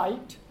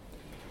fight,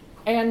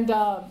 and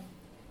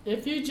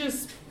if you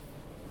just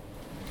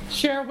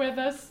share with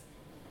us,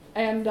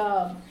 and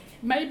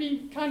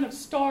maybe kind of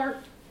start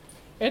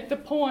at the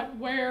point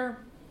where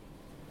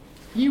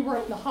you were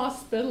at the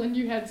hospital and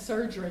you had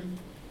surgery,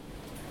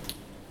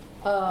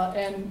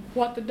 and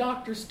what the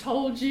doctors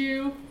told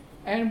you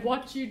and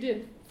what you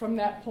did from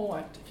that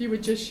point. If you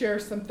would just share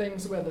some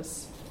things with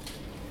us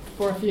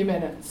for a few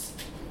minutes.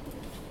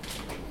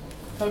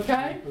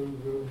 Okay?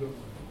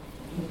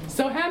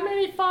 So how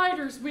many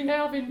fighters we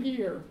have in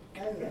here?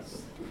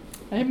 Yes.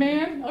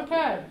 Amen?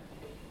 Okay.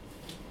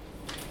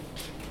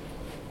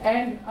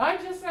 And I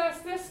just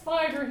asked this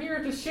fighter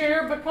here to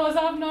share because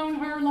I've known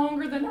her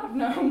longer than I've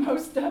known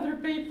most other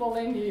people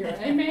in here.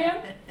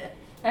 Amen?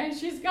 And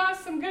she's got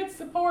some good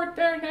support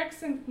there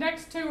next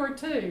to her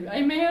too.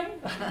 Amen?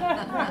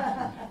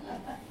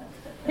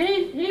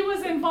 He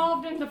was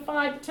involved in the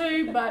fight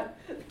too, but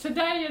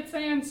today it's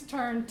Ann's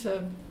turn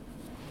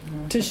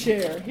to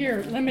share.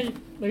 Here, let me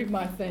leave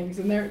my things.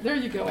 And there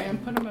you go, Ann.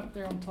 Put them up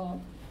there on top.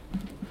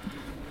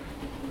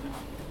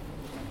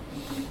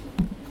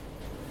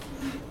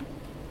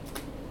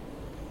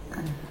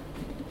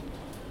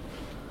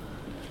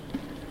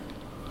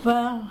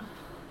 Well,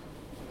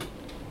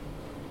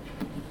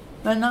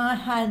 when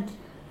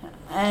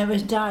I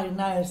was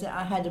diagnosed that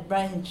I had a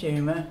brain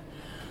tumour,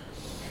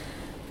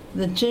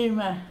 the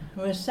tumour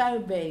was so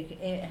big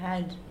it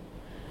had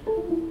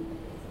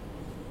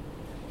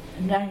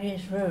dug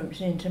its roots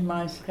into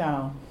my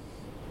skull,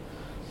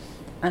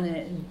 and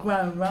it had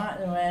grown right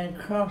the way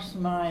across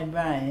my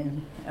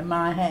brain and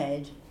my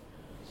head,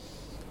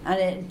 and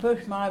it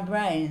pushed my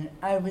brain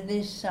over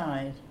this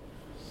side.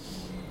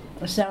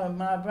 So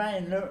my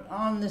brain looked,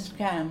 on the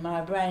scan, my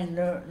brain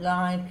looked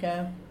like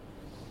a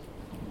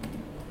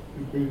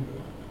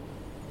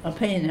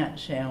peanut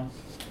shell.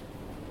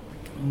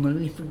 I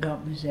really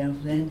forgot myself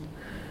then.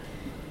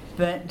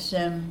 But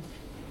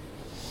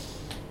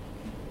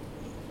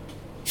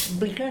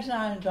because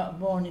I got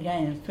born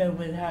again and filled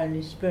with the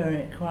Holy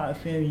Spirit quite a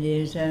few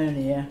years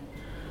earlier,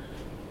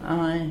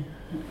 I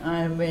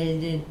really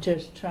did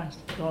just trust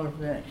God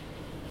that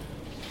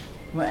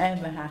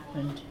whatever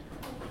happened,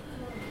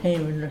 He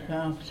would look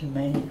after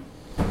me.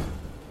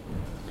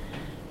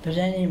 But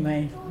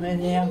anyway, when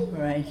they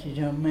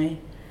operated on me,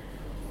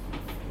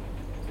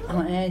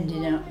 I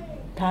ended up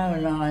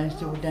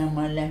paralysed all down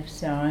my left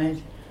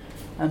side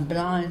and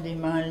blind in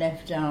my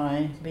left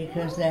eye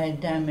because they had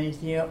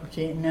damaged the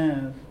optic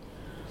nerve.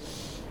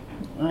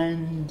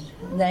 And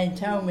they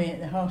told me at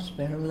the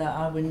hospital that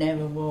I would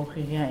never walk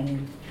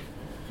again.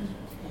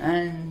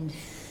 And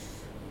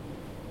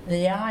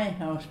the eye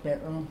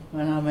hospital,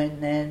 when I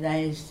went there,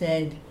 they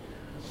said,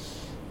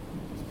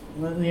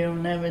 well, you'll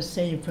never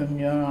see from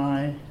your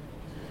eye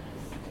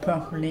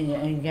properly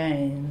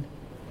again.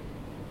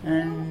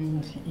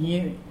 And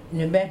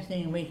the best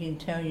thing we can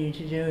tell you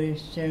to do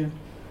is to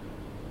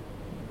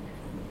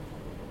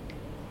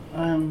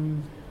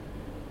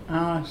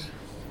ask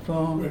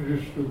for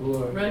Register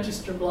blind.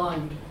 Register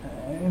blind.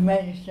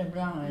 Register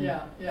blind.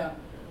 Yeah, yeah.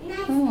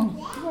 Oh,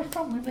 what's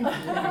wrong with me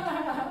today?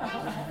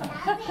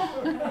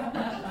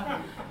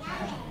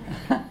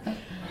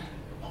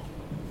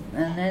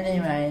 And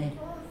anyway,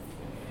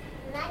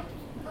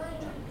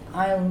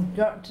 I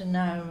got to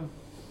know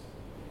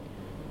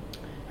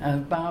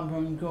of Barbara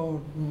and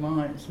Gordon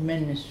White's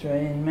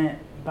ministry and met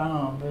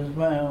Barb as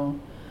well.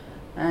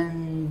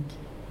 And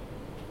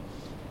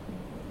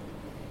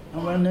I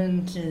went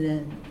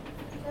into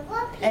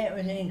it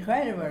was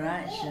incredible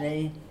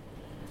actually.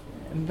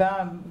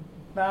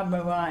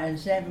 Barbara White had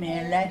sent me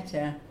a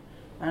letter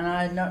and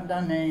I had not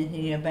done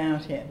anything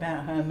about it,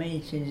 about her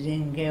meetings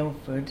in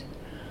Guildford.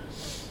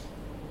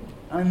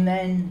 And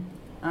then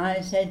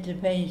I said to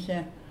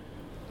Peter,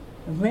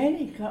 I've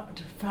really got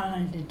to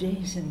find a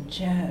decent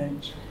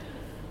church.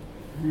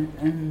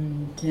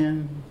 And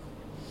here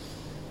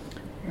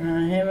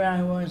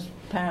I was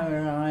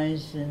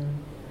paralysed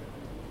and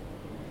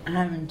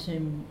having to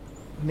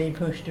be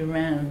pushed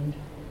around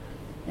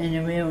in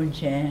a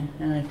wheelchair,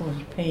 and of course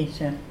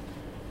Peter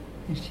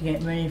used to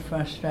get really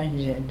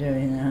frustrated at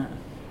doing that.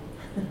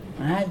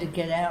 I had to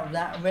get out of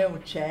that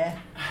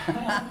wheelchair.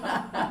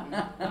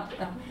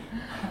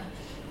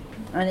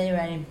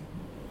 Anyway,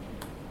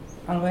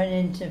 I went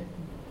into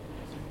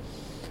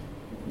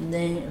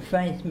the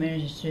Faith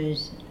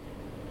Ministries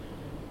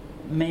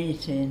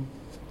meeting.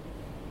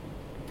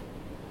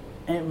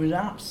 It was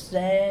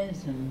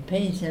upstairs and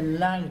Peter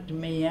lugged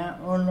me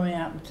up all the way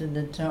up to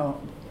the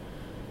top.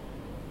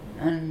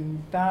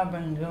 And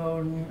Barbara and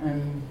Gordon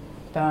and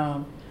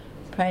Barb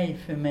prayed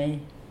for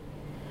me.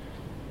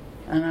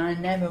 And I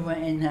never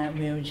went in that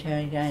wheelchair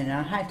again.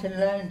 I had to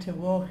learn to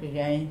walk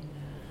again.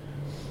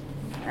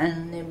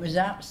 And it was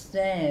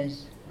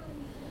upstairs.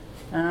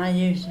 And I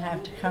used to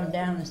have to come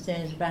down the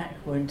stairs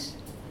backwards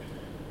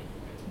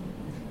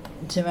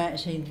to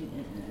actually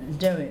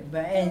do it.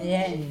 But in the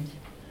end,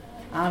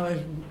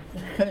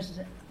 because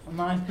of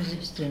my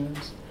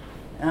persistence,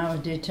 I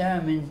was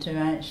determined to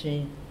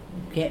actually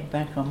get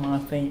back on my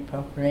feet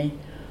properly.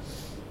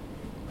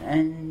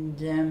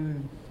 And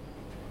in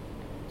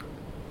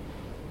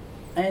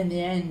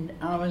the end,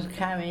 I was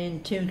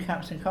carrying 2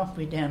 cups of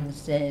coffee down the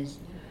stairs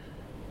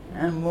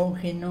and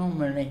walking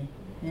normally,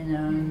 you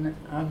know, and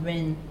I've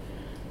been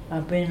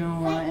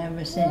all right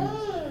ever since.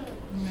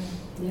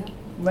 Yeah.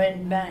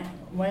 Went back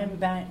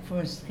for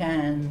a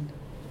scan.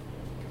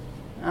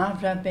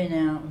 After I'd been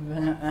out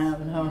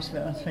of the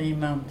hospital 3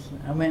 months,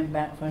 I went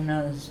back for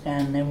another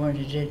scan. They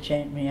wanted to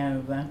check me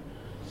over.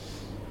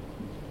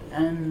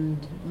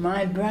 And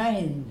my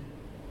brain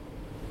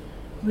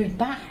was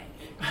back.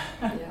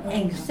 Yeah.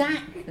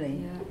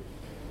 Exactly. Yeah.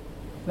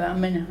 But I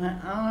mean,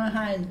 all I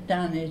had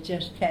done is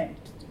just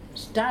kept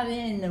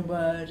studying the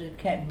Word and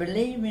kept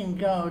believing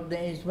God that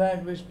His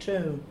Word was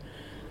true.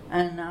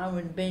 And I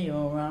would be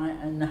all right,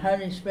 and the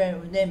Holy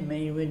Spirit within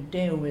me would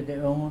deal with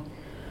it all.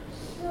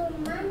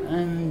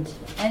 And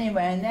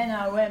anyway, and then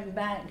I went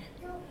back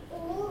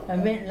a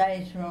bit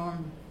later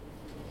on.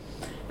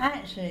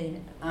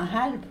 Actually, I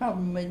had a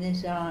problem with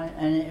this eye,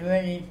 and it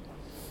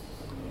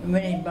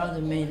really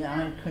bothered me that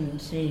I couldn't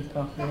see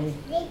properly.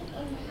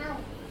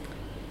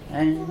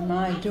 And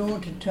my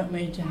daughter took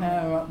me to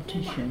her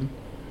optician,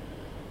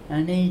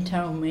 and he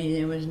told me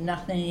there was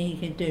nothing he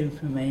could do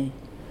for me.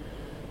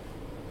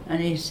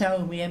 And he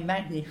sold me a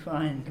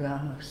magnifying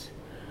glass,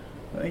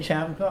 which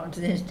I've got to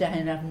this day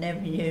and I've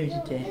never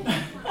used it.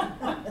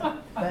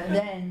 But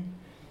then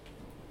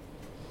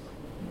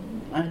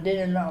I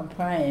did a lot of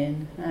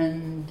praying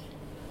and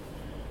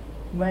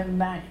went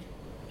back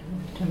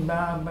to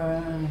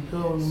Barbara and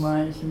Gordon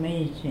White's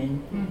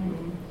meeting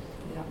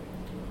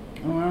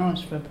and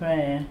asked for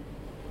prayer.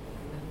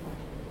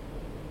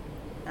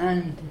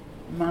 And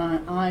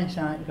my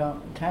eyesight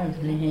got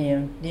totally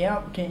healed. The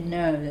optic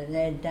nerve that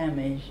they'd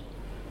damaged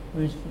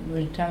was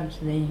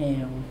totally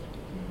healed.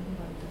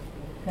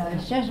 So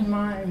it's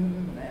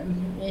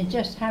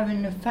just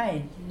having the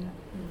faith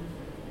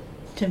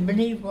to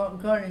believe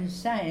what God is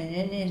saying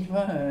in His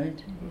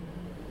Word,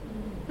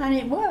 and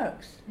it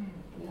works.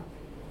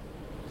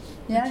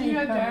 The But only you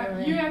had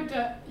problem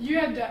you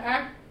had to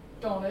act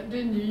on it,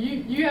 didn't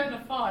you? You had to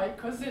fight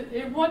because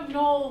it wasn't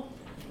all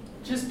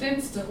just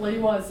instantly,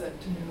 was it?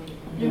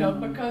 You know,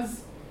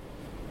 because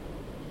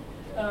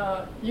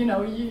you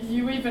know,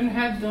 you even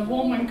had the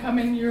woman come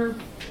in your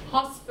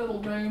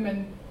hospital room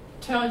and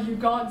tell you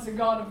God's a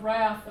God of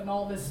wrath and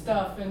all this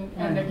stuff, and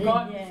that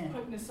God yeah. was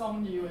putting this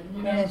on you, and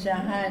you know. Yes, I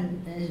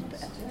had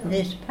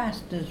this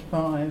pastor's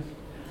wife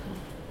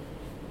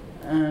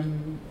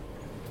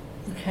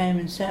came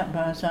and sat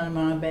by the side of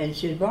my bed.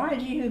 She said, "Why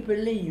do you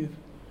believe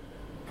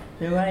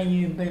the way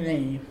you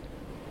believe?"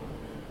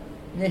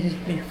 This is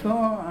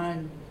before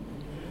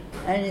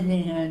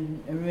anything had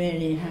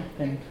really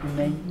happened for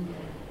me.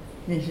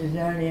 This is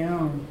early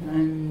on,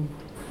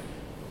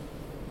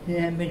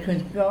 and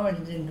because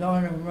God is a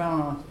God of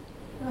wrath.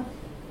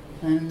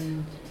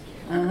 And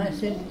I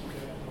said,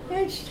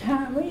 "Each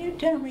time, will you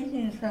tell me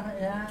things like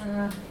that?"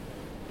 And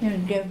you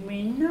gave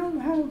me no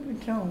hope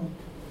at all.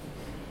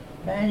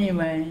 But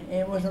anyway,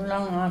 it wasn't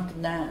long after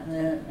that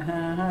that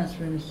her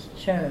husband's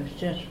church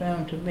just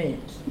fell to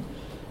bits.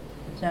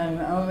 So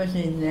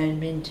obviously they'd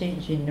been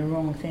teaching the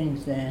wrong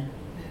things there.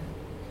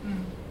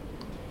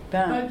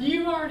 But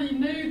you already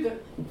knew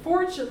that,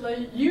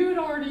 fortunately, you had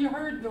already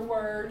heard the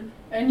word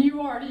and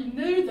you already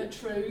knew the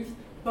truth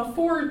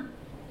before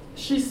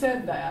she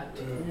said that.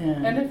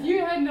 Yeah. And if you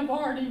hadn't have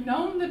already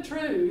known the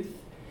truth,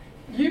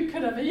 you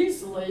could have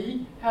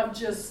easily have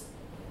just,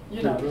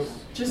 you know,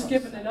 just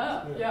given it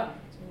up. Yeah.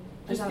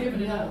 Just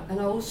given it up. And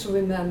I also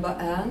remember,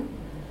 Anne,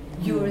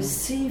 you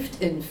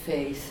received in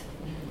faith.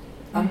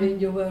 I mean,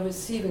 you were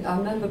receiving. I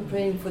remember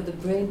praying for the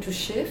brain to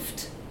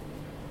shift.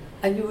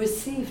 And you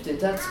received it.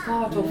 That's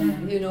part of,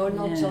 you know,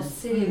 not just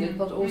saying it,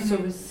 but also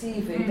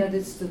receiving that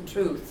it's the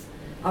truth.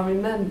 I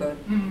remember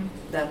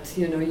that,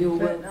 you know, you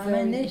were But,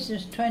 I mean, this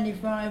is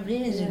 25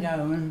 years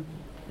ago, and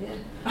Yeah.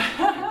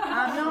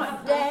 I'm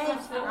not dead.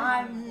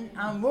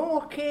 I'm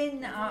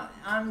walking.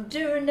 I'm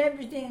doing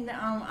everything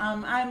that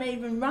I'm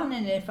even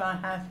running if I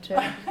have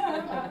to.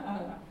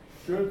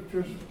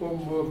 Just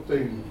one more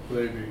thing,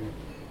 lady.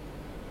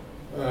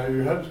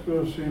 You had to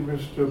go see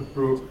Mr.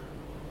 Brooke,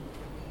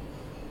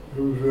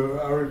 who's an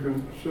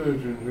arrogant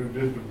surgeon who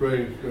did the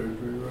brain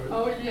surgery, right?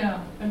 Oh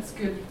yeah, that's a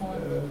good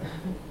point.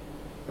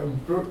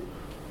 And Brooke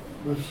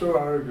was so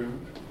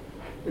arrogant,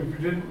 if you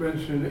didn't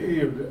mention the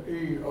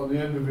E on the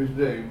end of his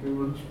name, he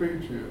wouldn't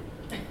speak to you.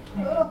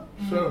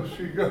 So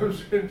she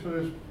goes into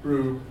this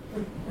room,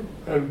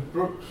 and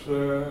Brooks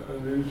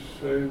and he's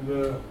saying,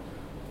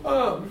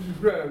 Mrs.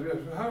 Brown, yes,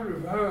 how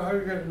are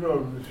you getting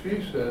on? And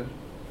she said,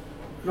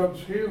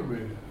 God's healed me.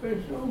 I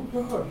said, oh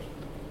God.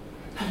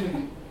 She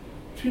said,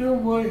 do you know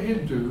why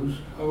Hindus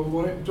have a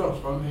white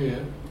dot on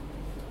here?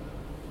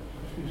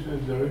 She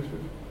said, no, it is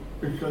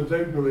because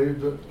they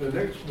believe that the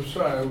next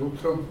Messiah will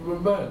come from a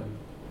man.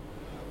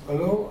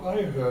 And all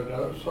I heard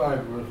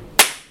outside was,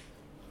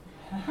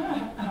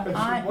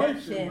 I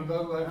hit him.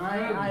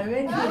 I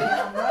really did.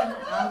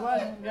 I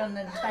wasn't going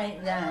to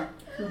take that.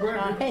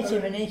 I hit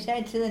him and he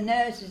said to the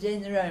nurses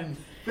in the room,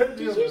 did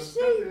you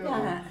see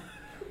that?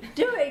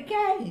 Do it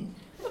again.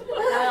 And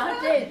I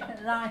did,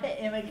 and I hit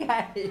him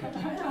again.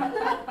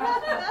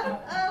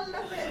 I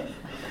love it.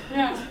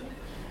 Yeah.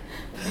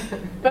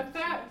 But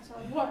that,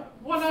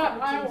 what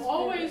I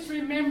always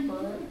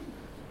remember,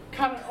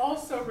 kind of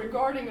also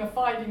regarding a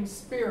fighting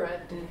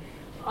spirit,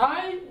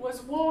 I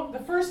was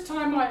the first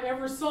time I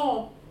ever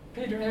saw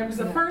Peter, and it was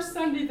the first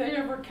Sunday they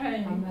ever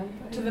came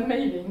to the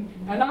meeting,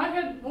 and I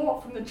had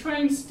walked from the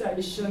train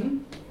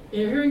station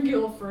here in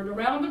Guilford,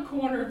 around the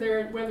corner there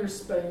at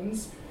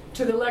Witherspoon's,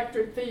 to the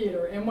Electric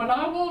Theater. And when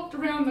I walked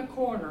around the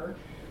corner,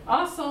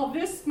 I saw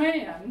this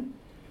man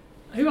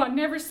who I'd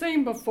never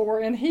seen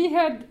before, and he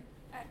had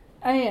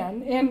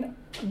Anne in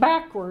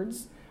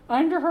backwards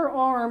under her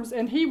arms,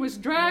 and he was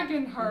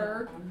dragging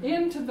her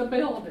into the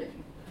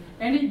building.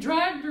 And he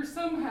dragged her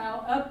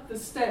somehow up the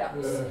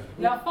steps.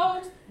 Now,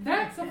 folks,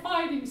 that's a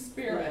fighting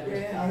spirit.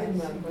 Yeah, I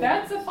remember.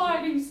 That's a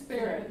fighting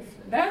spirit.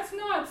 That's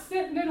not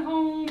sitting at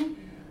home,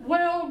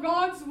 well,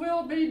 God's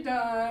will be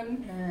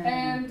done,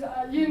 and,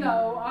 you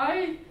know,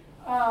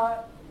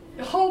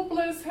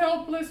 hopeless,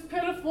 helpless,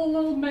 pitiful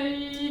little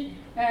me,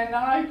 and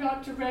I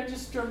got to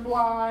register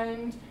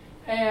blind,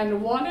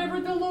 and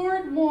whatever the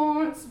Lord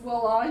wants,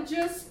 well, I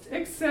just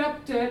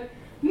accept it.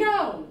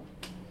 No,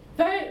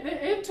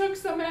 it took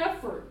some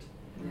effort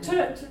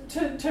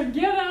to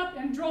get up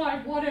and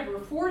drive,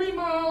 40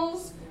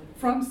 miles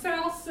from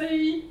South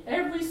Sea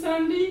every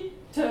Sunday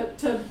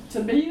to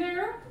be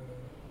there.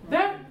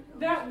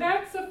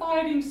 That's a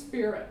fighting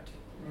spirit.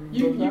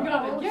 You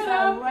got to get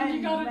up and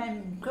you got to.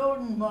 When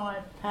Gordon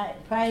White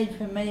paid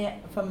for me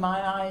for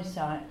my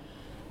eyesight,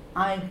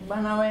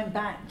 when I went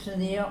back to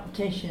the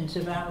opticians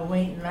about a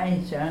week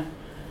later,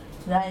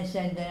 they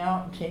said the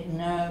optic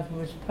nerve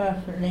was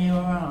perfectly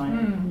all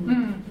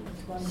right.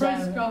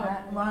 Praise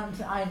God.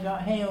 Once I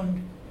got healed,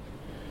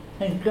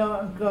 and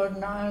God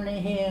not only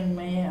healed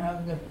me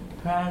of the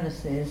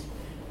paralysis,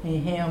 He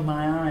healed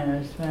my eye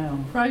as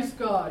well. Praise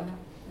God.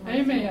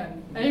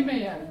 Amen.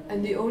 Amen.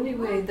 And the only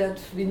way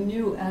that we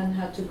knew Anne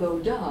had to go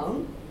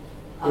down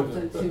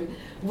after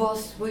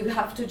was we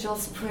have to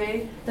just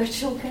pray that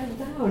she'll get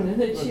down, and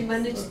then she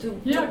managed to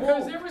Yeah, walk.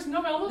 because there was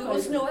no elevator. There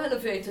was no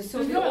elevator, so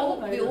There's we no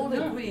all elevator,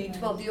 no. agreed,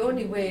 well, the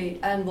only way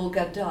Anne will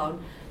get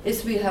down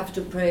is we have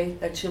to pray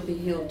that she'll be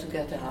healed to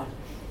get down.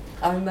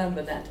 I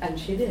remember that, and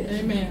she did.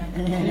 Amen.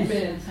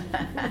 Amen.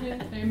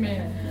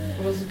 Amen.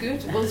 It was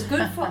good. It was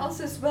good for us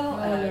as well.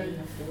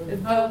 Hallelujah.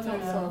 It built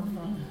us up.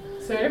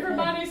 So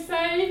everybody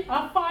say,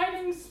 a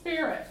fighting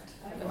spirit.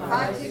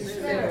 Fighting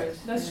spirit.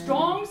 The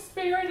strong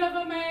spirit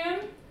of a man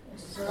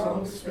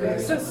Strong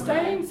spirit.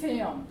 sustains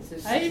him.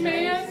 Sustains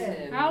Amen.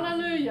 him.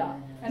 Hallelujah.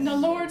 And the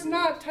Lord's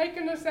not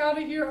taking us out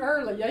of here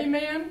early.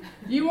 Amen.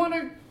 You want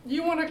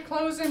to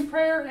close in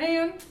prayer,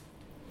 Ann?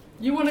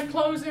 You want to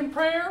close in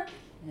prayer?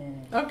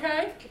 Yeah.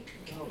 Okay.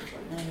 Okay.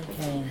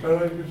 Can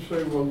I just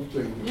say one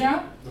thing?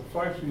 Yeah. The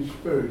fighting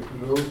spirit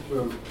is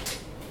also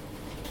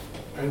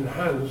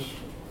enhanced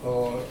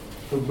or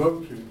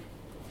promoted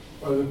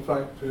by the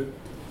fact that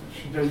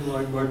she didn't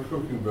like my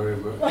cooking very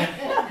much. And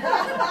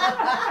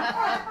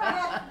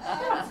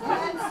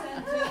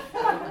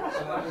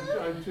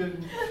I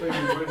didn't clean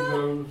the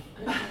windows,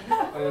 and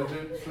I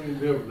didn't clean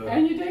the oven.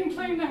 And you didn't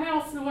clean the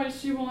house the way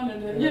she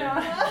wanted it.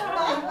 Yeah.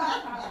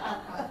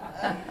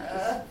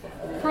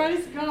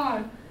 Praise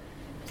God.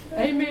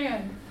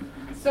 Amen.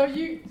 So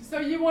you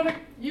want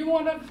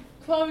to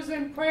close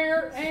in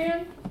prayer,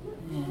 Ann?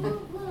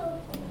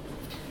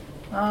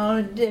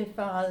 Oh, dear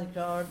Father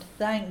God,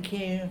 thank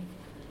you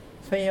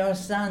for your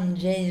Son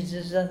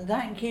Jesus, and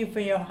thank you for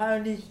your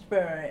Holy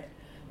Spirit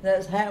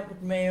that's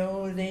helped me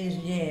all these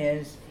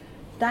years.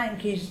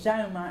 Thank you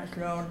so much,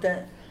 Lord,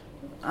 that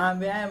I'll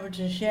be able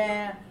to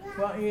share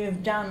what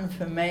you've done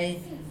for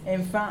me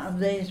in front of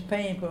these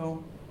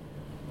people.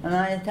 And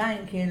I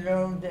thank you,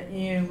 Lord, that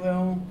you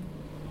will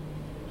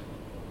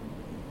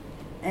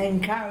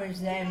encourage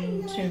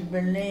them to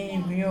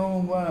believe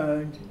your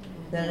word,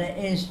 that it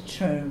is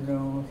true,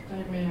 Lord.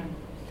 Amen.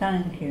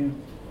 Thank you.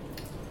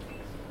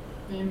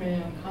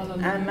 Amen.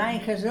 Hallelujah. And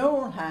make us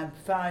all have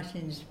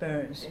fighting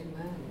spirits.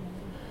 Amen.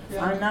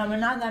 I know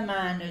another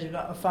man who's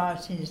got a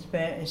fighting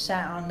spirit who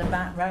sat on the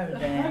back road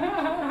there.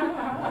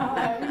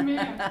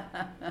 Amen.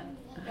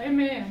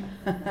 Amen.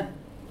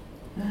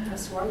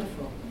 That's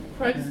wonderful.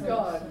 Praise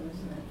God.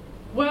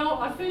 Well,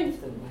 I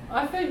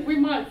think we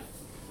might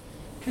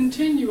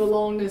continue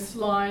along this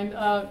line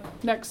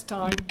next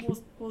time.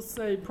 We'll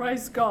see.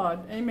 Praise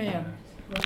God. Amen.